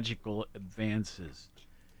technological advances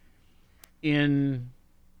in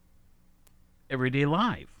everyday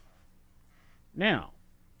life. Now,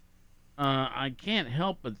 I can't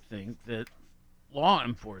help but think that law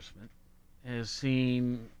enforcement has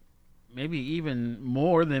seen maybe even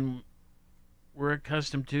more than we're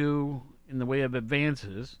accustomed to in the way of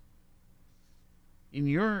advances in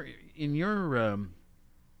your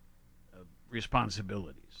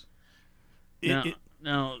responsibilities.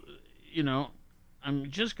 Now,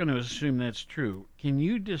 I'm just going to assume that's true. Can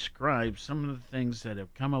you describe some of the things that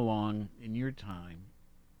have come along in your time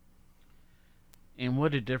and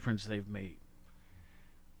what a difference they've made?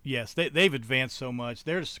 Yes, they've advanced so much.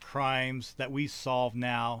 There's crimes that we solve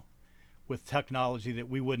now with technology that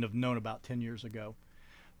we wouldn't have known about 10 years ago.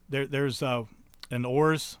 There's an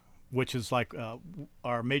ORS, which is like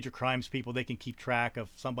our major crimes people. They can keep track of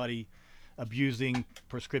somebody abusing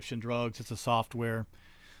prescription drugs. It's a software.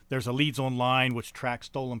 There's a Leads Online, which tracks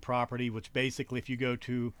stolen property, which basically if you go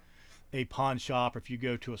to a pawn shop or if you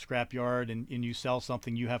go to a scrapyard and you sell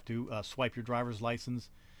something, you have to swipe your driver's license.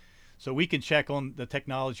 So we can check on the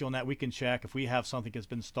technology on that. We can check if we have something that's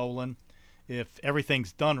been stolen, if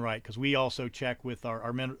everything's done right, because we also check with our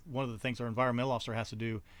one of the things our environmental officer has to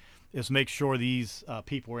do is make sure these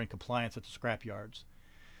people are in compliance at the scrapyards.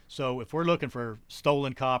 So if we're looking for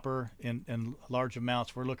stolen copper in large amounts,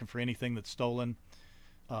 if we're looking for anything that's stolen,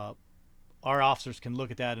 our officers can look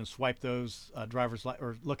at that and swipe those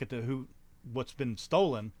or look at what's been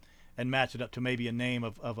stolen and match it up to maybe a name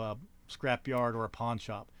of a scrapyard or a pawn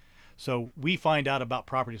shop. So we find out about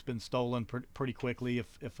property that's been stolen pretty quickly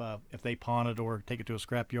if they pawn it or take it to a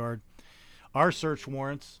scrapyard. Our search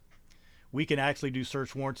warrants, we can actually do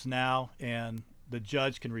search warrants now, and the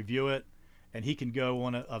judge can review it, and he can go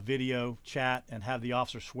on a video chat and have the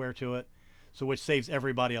officer swear to it, so which saves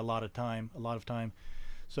everybody a lot of time.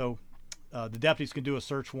 So the deputies can do a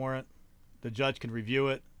search warrant, the judge can review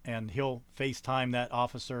it, and he'll FaceTime that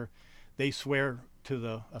officer. They swear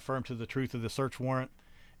affirm to the truth of the search warrant,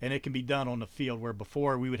 and it can be done on the field, where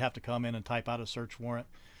before we would have to come in and type out a search warrant,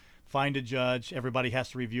 find a judge, everybody has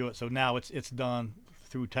to review it. So now it's done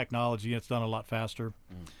through technology. It's done a lot faster.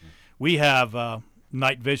 Mm-hmm. We have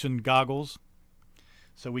night vision goggles,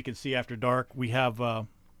 so we can see after dark. We have a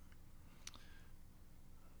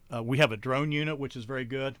drone unit, which is very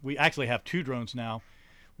good. We actually have 2 drones now.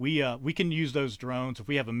 We can use those drones if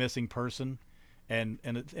we have a missing person, and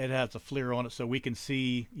it has a FLIR on it, so we can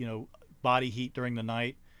see body heat during the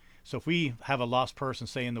night. So if we have a lost person,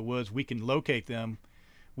 say in the woods, we can locate them.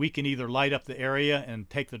 We can either light up the area and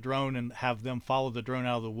take the drone and have them follow the drone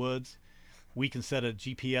out of the woods. We can set a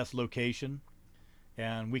GPS location,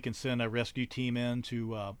 and we can send a rescue team in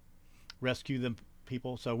to rescue them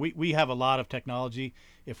people. So we have a lot of technology.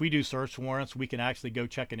 If we do search warrants, we can actually go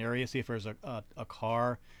check an area, see if there's a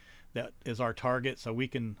car that is our target. So we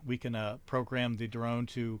can program the drone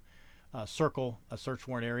to circle a search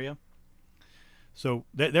warrant area. So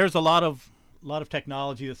there's a lot of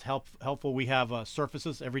technology that's helpful. We have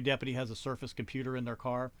surfaces. Every deputy has a Surface computer in their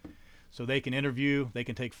car, so they can interview, they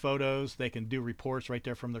can take photos, they can do reports right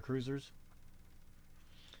there from their cruisers.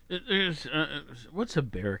 What's a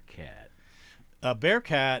Bearcat? A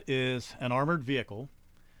Bearcat is an armored vehicle,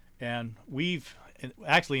 and we've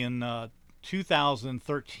actually in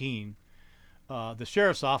 2013, the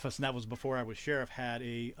sheriff's office, and that was before I was sheriff, had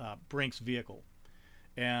a Brinks vehicle.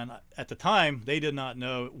 And at the time, they did not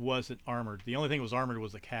know it wasn't armored. The only thing that was armored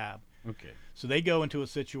was the cab. Okay. So they go into a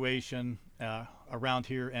situation around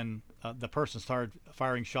here, and the person started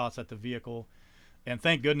firing shots at the vehicle. And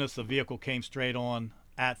thank goodness the vehicle came straight on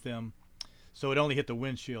at them, so it only hit the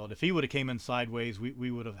windshield. If he would have came in sideways,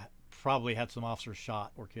 we would have probably had some officers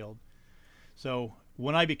shot or killed. So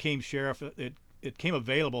when I became sheriff, it came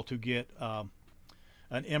available to get an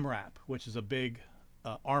MRAP, which is a big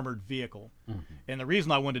armored vehicle. Mm-hmm. And the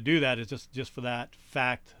reason I wanted to do that is just for that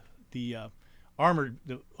fact. The armored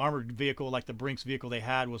vehicle, like the Brinks vehicle they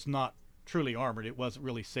had, was not truly armored. It wasn't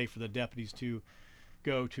really safe for the deputies to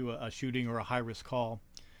go to a shooting or a high-risk call.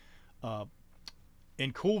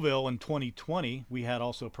 In Coolville in 2020, we had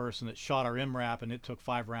also a person that shot our MRAP, and it took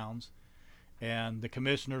 5 rounds. And the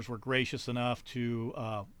commissioners were gracious enough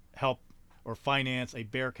to help or finance a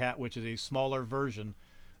Bearcat, which is a smaller version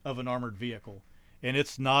of an armored vehicle. And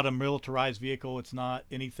it's not a militarized vehicle. It's not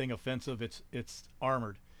anything offensive. It's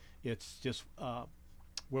armored. It's just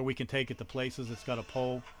where we can take it to places. It's got a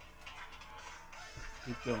pole.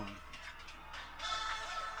 Keep going.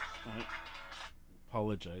 I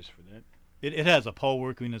apologize for that. has a pole where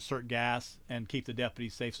we can insert gas and keep the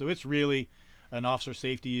deputies safe. So it's really an officer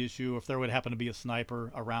safety issue. If there would happen to be a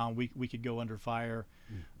sniper around, we could go under fire.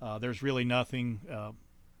 There's really nothing,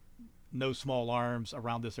 no small arms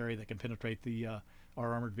around this area that can penetrate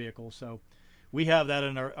our armored vehicle. So we have that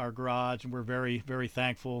in our garage, and we're very, very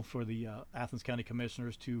thankful for the Athens County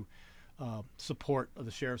Commissioners to support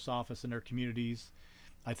the Sheriff's Office and their communities.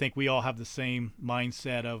 I think we all have the same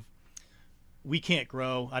mindset of we can't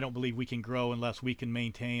grow. I don't believe we can grow unless we can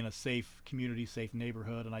maintain a safe community, safe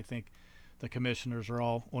neighborhood, and I think the commissioners are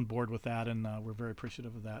all on board with that, and we're very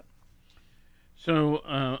appreciative of that. So,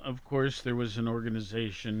 of course, there was an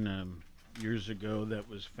organization years ago that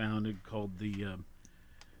was founded called the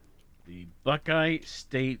Buckeye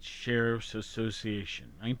State Sheriff's Association.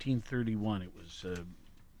 1931 it was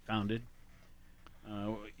founded.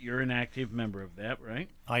 You're an active member of that, right?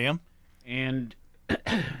 I am. And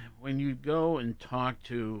when you go and talk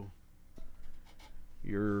to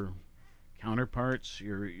your counterparts,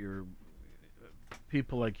 your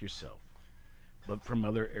people like yourself, but from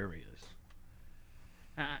other areas,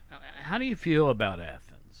 how do you feel about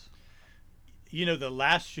Athens? You know, the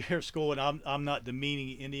last sheriff's school, and I'm not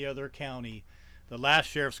demeaning any other county, the last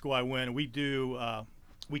sheriff's school I went, we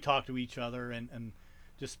talk to each other and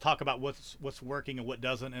just talk about what's working and what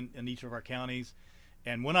doesn't in each of our counties.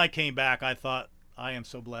 And when I came back, I thought, I am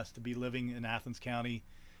so blessed to be living in Athens County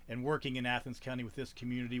and working in Athens County with this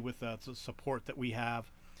community, with the support that we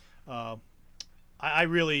have. I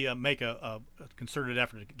really make a concerted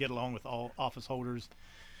effort to get along with all office holders.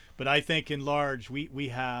 But I think in large, we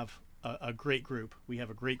have a great group. We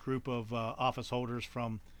have a great group of office holders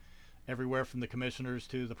from everywhere from the commissioners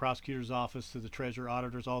to the prosecutor's office to the treasurer,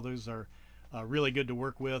 auditors. All those are really good to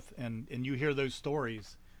work with. And you hear those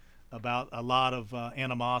stories about a lot of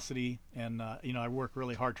animosity. And, I work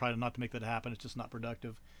really hard trying not to make that happen. It's just not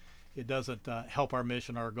productive. It doesn't help our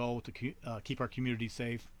mission, our goal to keep our community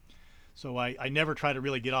safe. So I never try to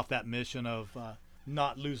really get off that mission of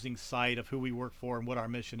not losing sight of who we work for and what our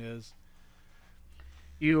mission is.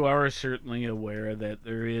 You are certainly aware that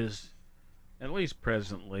there is, at least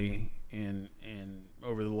presently, and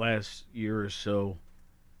over the last year or so,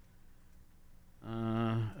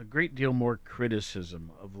 a great deal more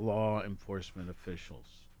criticism of law enforcement officials.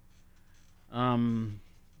 And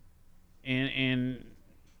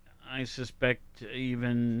I suspect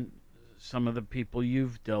even some of the people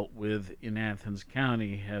you've dealt with in Athens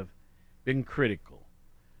County have been critical,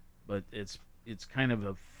 but it's kind of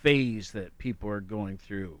a phase that people are going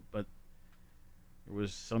through, but there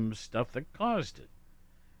was some stuff that caused it.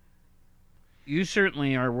 You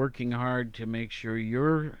certainly are working hard to make sure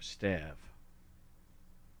your staff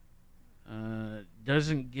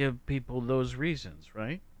doesn't give people those reasons,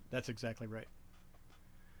 right? That's exactly right.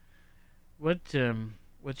 What's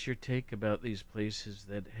your take about these places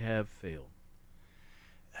that have failed?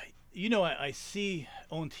 I see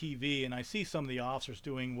on TV, and I see some of the officers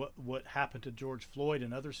doing what happened to George Floyd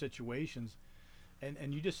and other situations,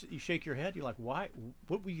 and you shake your head. You're like, why?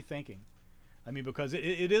 What were you thinking? I mean, because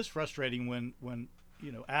it is frustrating when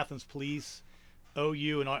Athens Police,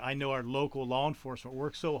 OU, and I know our local law enforcement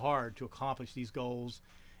work so hard to accomplish these goals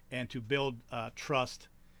and to build trust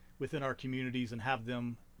within our communities and have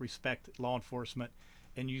them respect law enforcement.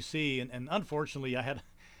 And you see, and unfortunately, I had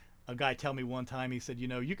a guy tell me one time, he said,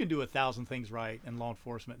 you can do 1,000 things right in law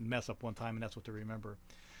enforcement and mess up one time, and that's what they remember.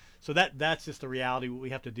 So that's just the reality we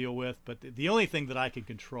have to deal with. But the only thing that I can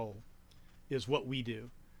control is what we do.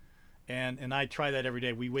 And I try that every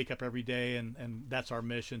day. We wake up every day, and that's our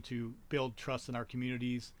mission, to build trust in our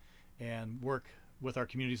communities and work with our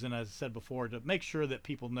communities. And as I said before, to make sure that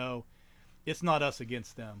people know it's not us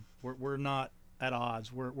against them. We're not at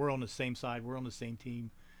odds. We're on the same side. We're on the same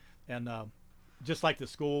team. And just like the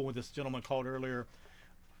school, when this gentleman called earlier,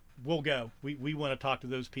 we'll go. We want to talk to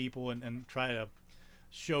those people and try to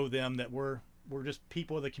show them that we're just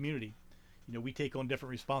people of the community. We take on different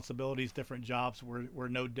responsibilities, different jobs. We're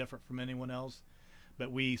no different from anyone else,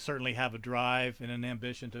 but we certainly have a drive and an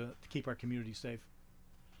ambition to keep our community safe.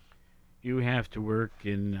 You have to work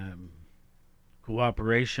in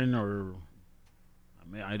cooperation, or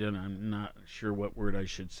I'm not sure what word I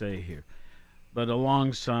should say here, but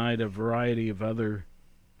alongside a variety of other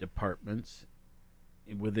departments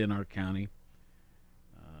within our county.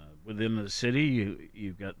 Within the city,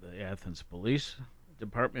 you've got the Athens Police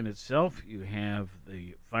Department itself. You have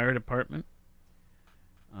the fire department.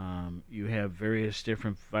 You have various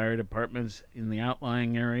different fire departments in the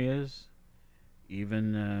outlying areas.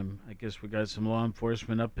 Even, I guess we got some law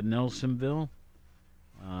enforcement up in Nelsonville.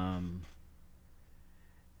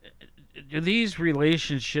 Do these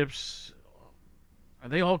relationships, are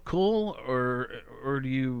they all cool, or do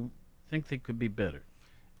you think they could be better?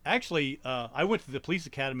 Actually, I went to the police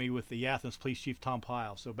academy with the Athens Police Chief Tom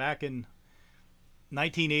Pyle. So back in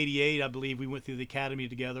 1988, I believe, we went through the academy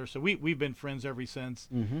together. So we've been friends ever since.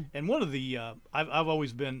 Mm-hmm. And one of the I've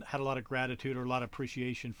always had a lot of gratitude or a lot of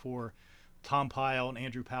appreciation for Tom Pyle and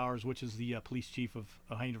Andrew Powers, which is the police chief of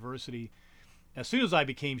Ohio University. As soon as I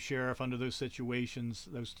became sheriff under those situations,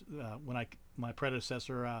 when my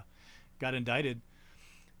predecessor got indicted,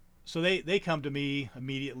 so they come to me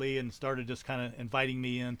immediately and started just kind of inviting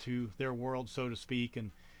me into their world, so to speak.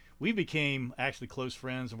 And we became actually close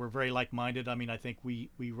friends, and we're very like-minded. I mean, I think we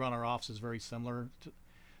run our offices very similar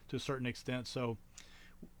to a certain extent. So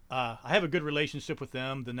I have a good relationship with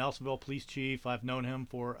them. The Nelsonville police chief, I've known him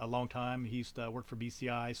for a long time. He used to work for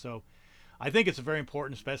BCI. So I think it's very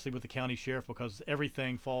important, especially with the county sheriff, because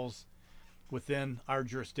everything falls within our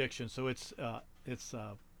jurisdiction. So it's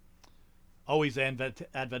always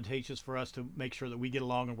advantageous for us to make sure that we get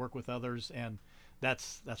along and work with others, and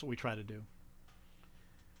that's what we try to do.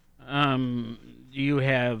 Do you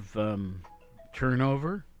have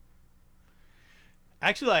turnover?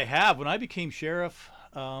 Actually, I have. When I became sheriff,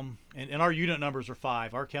 and our unit numbers are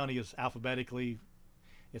 5. Our county is alphabetically,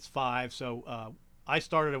 it's 5. So I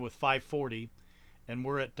started it with 540, and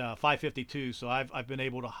we're at 552. So I've been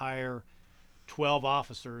able to hire 12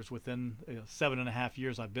 officers within 7.5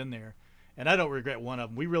 years I've been there, and I don't regret one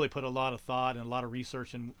of them. We really put a lot of thought and a lot of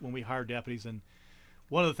research in when we hire deputies, and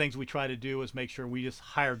one of the things we try to do is make sure we just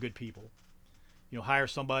hire good people. You know, hire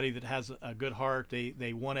somebody that has a good heart.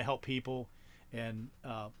 They want to help people, and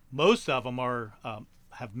most of them are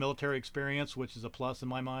have military experience, which is a plus in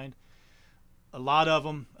my mind. A lot of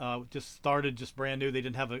them just started just brand new. They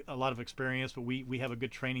didn't have a lot of experience, but we have a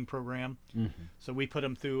good training program. Mm-hmm. So we put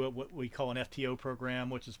them through what we call an FTO program,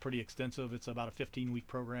 which is pretty extensive. It's about a 15-week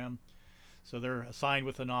program. So they're assigned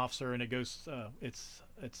with an officer, and it goes.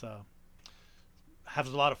 Has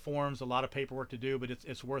a lot of forms, a lot of paperwork to do, but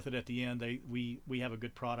it's worth it at the end. We have a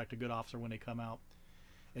good product, a good officer when they come out.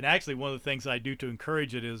 And actually, one of the things I do to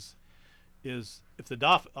encourage it is if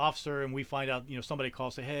the officer, and we find out, somebody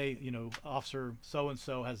calls, say, hey, officer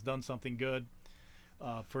so-and-so has done something good.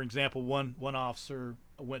 For example, one officer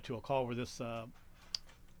went to a call where this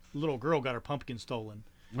little girl got her pumpkin stolen.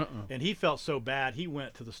 And he felt so bad, he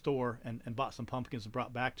went to the store and bought some pumpkins and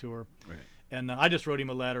brought back to her. Right. And I just wrote him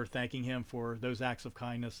a letter thanking him for those acts of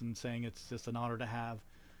kindness and saying it's just an honor to have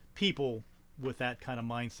people with that kind of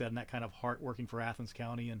mindset and that kind of heart working for Athens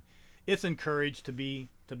County. And it's encouraged to be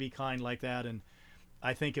kind like that. And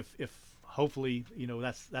I think if hopefully,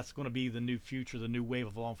 that's going to be the new future, the new wave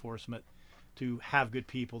of law enforcement, to have good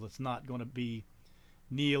people that's not going to be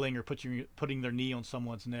kneeling or putting their knee on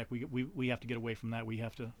someone's neck. We have to get away from that. We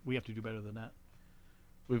have to do better than that.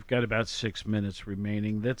 We've got about 6 minutes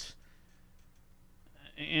remaining.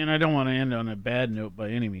 And I don't want to end on a bad note by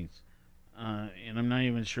any means. And I'm not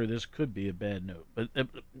even sure this could be a bad note. But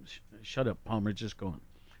shut up, Palmer. Just go on.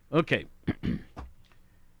 Okay.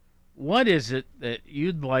 What is it that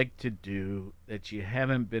you'd like to do that you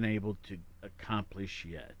haven't been able to accomplish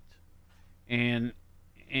yet? And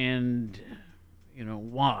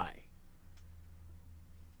why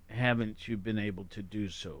haven't you been able to do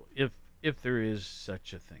so, if there is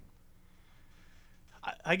such a thing?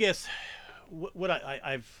 I guess what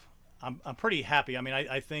I'm pretty happy. I mean,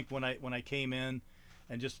 I think when I came in,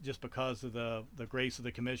 and just because of the grace of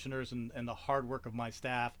the commissioners and the hard work of my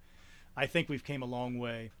staff, I think we've came a long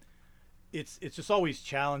way. It's just always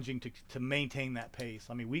challenging to maintain that pace.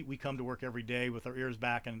 I mean, we come to work every day with our ears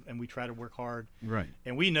back, and we try to work hard. Right.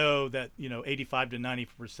 And we know that 85 to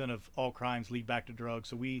 90% of all crimes lead back to drugs.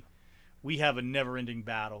 So we have a never-ending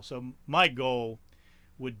battle. So my goal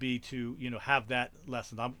would be to have that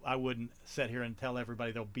lesson. I wouldn't sit here and tell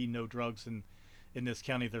everybody there'll be no drugs in this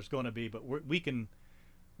county. There's going to be, but we can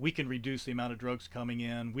reduce the amount of drugs coming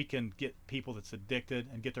in. We can get people that's addicted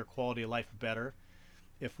and get their quality of life better.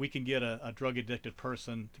 If we can get a drug addicted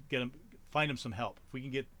person to find them some help, if we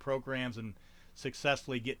can get programs and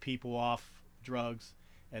successfully get people off drugs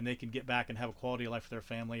and they can get back and have a quality of life for their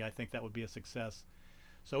family, I think that would be a success.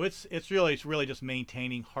 So it's really just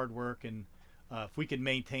maintaining hard work, and if we can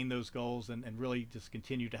maintain those goals and really just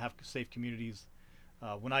continue to have safe communities,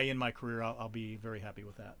 when I end my career, I'll be very happy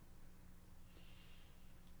with that.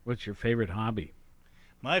 What's your favorite hobby?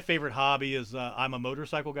 My favorite hobby is I'm a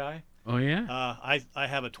motorcycle guy. Oh, yeah? I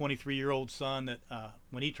have a 23-year-old son that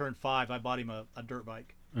when he turned 5, I bought him a dirt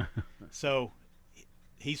bike. So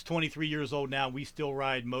he's 23 years old now. We still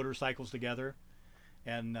ride motorcycles together,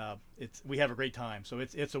 and we have a great time. So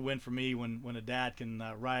it's a win for me when a dad can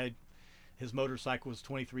ride his motorcycle with his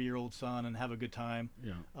 23-year-old son and have a good time.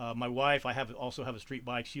 Yeah. My wife, I also have a street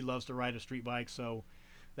bike. She loves to ride a street bike, so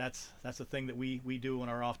that's a thing that we do on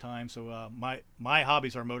our off time. So my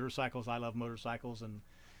hobbies are motorcycles. I love motorcycles, and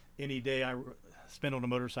any day I spend on a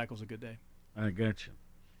motorcycle is a good day. I got you.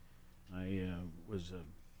 I was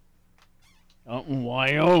out in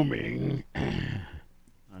Wyoming.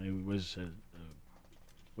 I was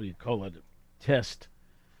what do you call it? A test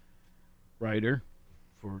rider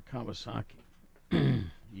for Kawasaki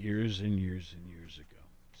years and years and years ago.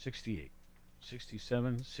 68,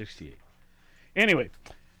 67, 68. Anyway,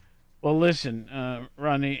 Well, listen,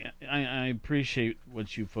 Rodney, I appreciate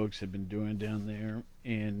what you folks have been doing down there,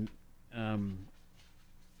 and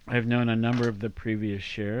I've known a number of the previous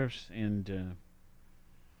sheriffs, and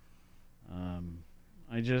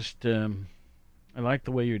I like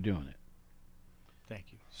the way you're doing it. Thank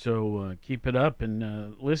you. So keep it up,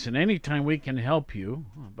 and listen, anytime we can help you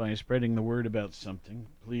by spreading the word about something,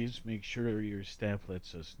 please make sure your staff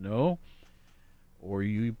lets us know, or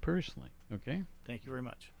you personally, okay? Thank you very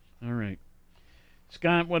much. All right.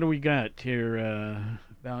 Scott, what do we got here?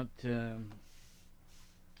 About 3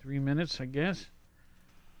 minutes, I guess.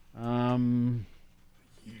 Yep,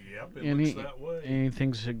 it looks that way.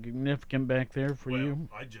 Anything significant back there for you?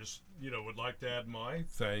 I just, would like to add my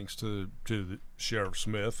thanks to the Sheriff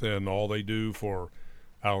Smith and all they do for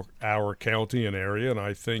our county and area. And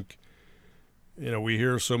I think, we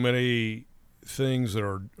hear so many things that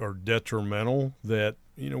are detrimental that,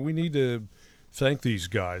 we need to thank these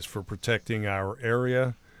guys for protecting our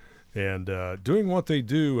area and doing what they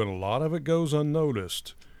do, and a lot of it goes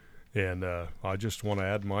unnoticed. And I just want to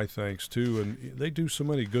add my thanks too. And they do so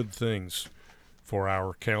many good things for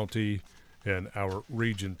our county and our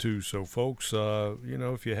region too. So, folks,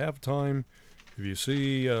 if you have time, if you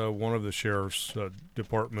see one of the sheriff's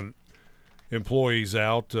department employees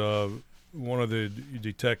out, one of the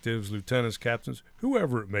detectives, lieutenants, captains,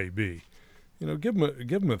 whoever it may be, give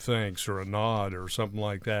them a thanks or a nod or something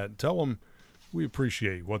like that. And tell them we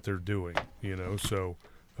appreciate what they're doing. So.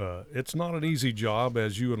 It's not an easy job,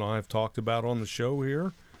 as you and I have talked about on the show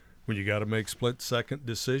here, when you got to make split-second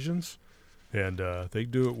decisions, and they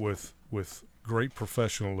do it with great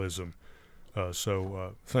professionalism.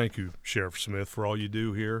 So thank you, Sheriff Smith, for all you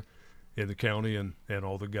do here in the county and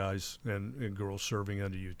all the guys and girls serving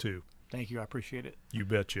under you, too. Thank you. I appreciate it. You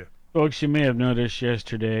betcha. Folks, you may have noticed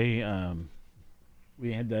yesterday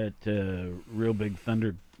we had that real big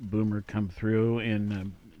thunder boomer come through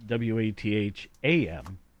in WATH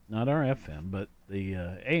AM. Not our FM, but the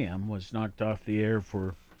AM was knocked off the air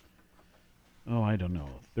for,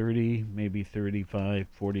 30, maybe 35,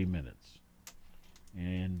 40 minutes.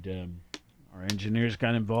 And our engineers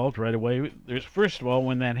got involved right away. First of all,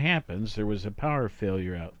 when that happens, there was a power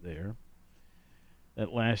failure out there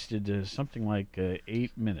that lasted something like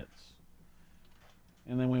 8 minutes.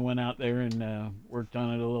 And then we went out there and worked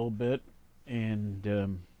on it a little bit.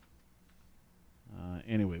 And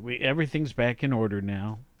anyway, everything's back in order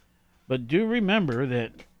now. But do remember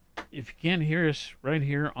that if you can't hear us right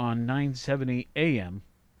here on 970 AM,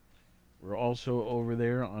 we're also over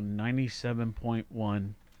there on 97.1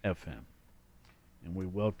 FM. And we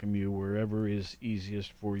welcome you wherever is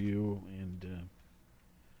easiest for you and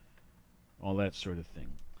all that sort of thing.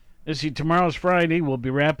 Let's see, tomorrow's Friday. We'll be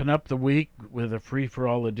wrapping up the week with a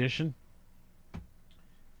free-for-all edition.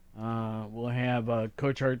 We'll have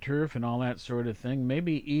Coach Art Turf and all that sort of thing.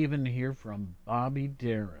 Maybe even hear from Bobby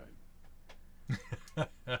Darin.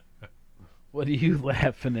 What are you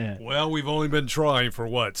laughing at? Well, we've only been trying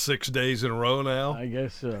for 6 days in a row now? I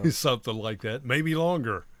guess so. Something like that. Maybe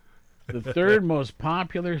longer. The third most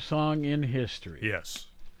popular song in history. Yes.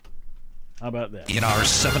 How about that? In our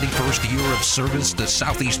 71st year of service to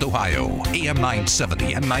Southeast Ohio, AM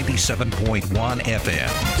 970 and 97.1 FM.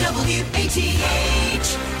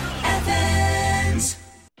 WATH Athens.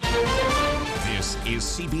 This is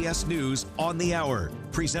CBS News on the Hour,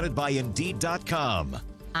 presented by Indeed.com.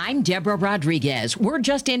 I'm Deborah Rodriguez. We're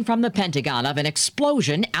just in from the Pentagon of an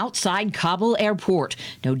explosion outside Kabul airport.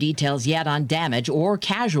 No details yet on damage or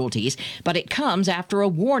casualties, but it comes after a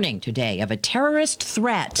warning today of a terrorist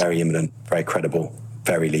threat. Very imminent, very credible,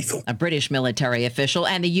 very lethal. A British military official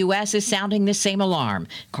and the U.S. is sounding the same alarm.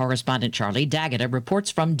 Correspondent Charlie Daggett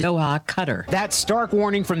reports from Doha, Qatar. That stark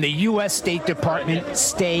warning from the U.S. State Department,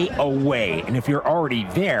 stay away. And if you're already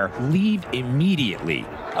there, leave immediately.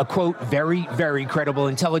 A quote, very, very credible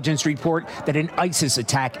intelligence report that an ISIS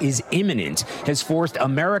attack is imminent has forced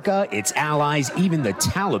America, its allies, even the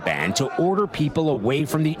Taliban to order people away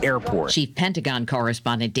from the airport. Chief Pentagon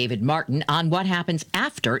correspondent David Martin on what happens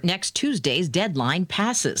after next Tuesday's deadline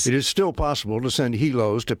passes. It is still possible to send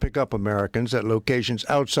helos to pick up Americans at locations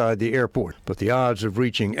outside the airport, but the odds of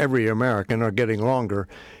reaching every American are getting longer,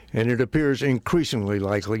 and it appears increasingly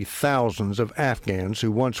likely thousands of Afghans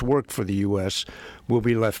who once worked for the U.S. will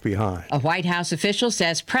be left behind. A White House official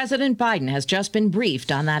says President Biden has just been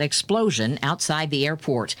briefed on that explosion outside the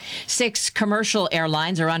airport. 6 commercial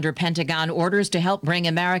airlines are under Pentagon orders to help bring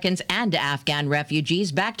Americans and Afghan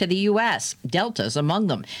refugees back to the U.S. Delta's among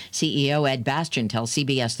them. CEO Ed Bastian tells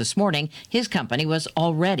CBS This Morning his company was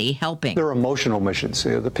already helping. They're emotional missions.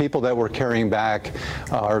 The people that we're carrying back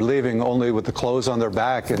are leaving only with the clothes on their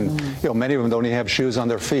back and and many of them don't even have shoes on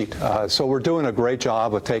their feet. So we're doing a great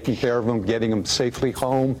job of taking care of them, getting them safely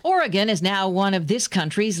home. Oregon is now one of this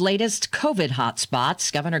country's latest COVID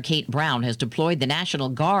hotspots. Governor Kate Brown has deployed the National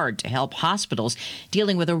Guard to help hospitals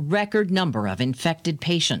dealing with a record number of infected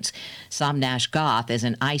patients. Somnash Goth is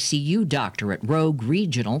an ICU doctor at Rogue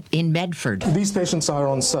Regional in Medford. These patients are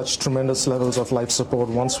on such tremendous levels of life support.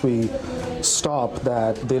 Once we stop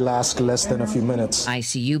that, they last less than a few minutes.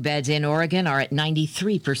 ICU beds in Oregon are at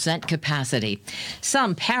 93% capacity.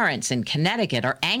 Some parents in Connecticut are anxious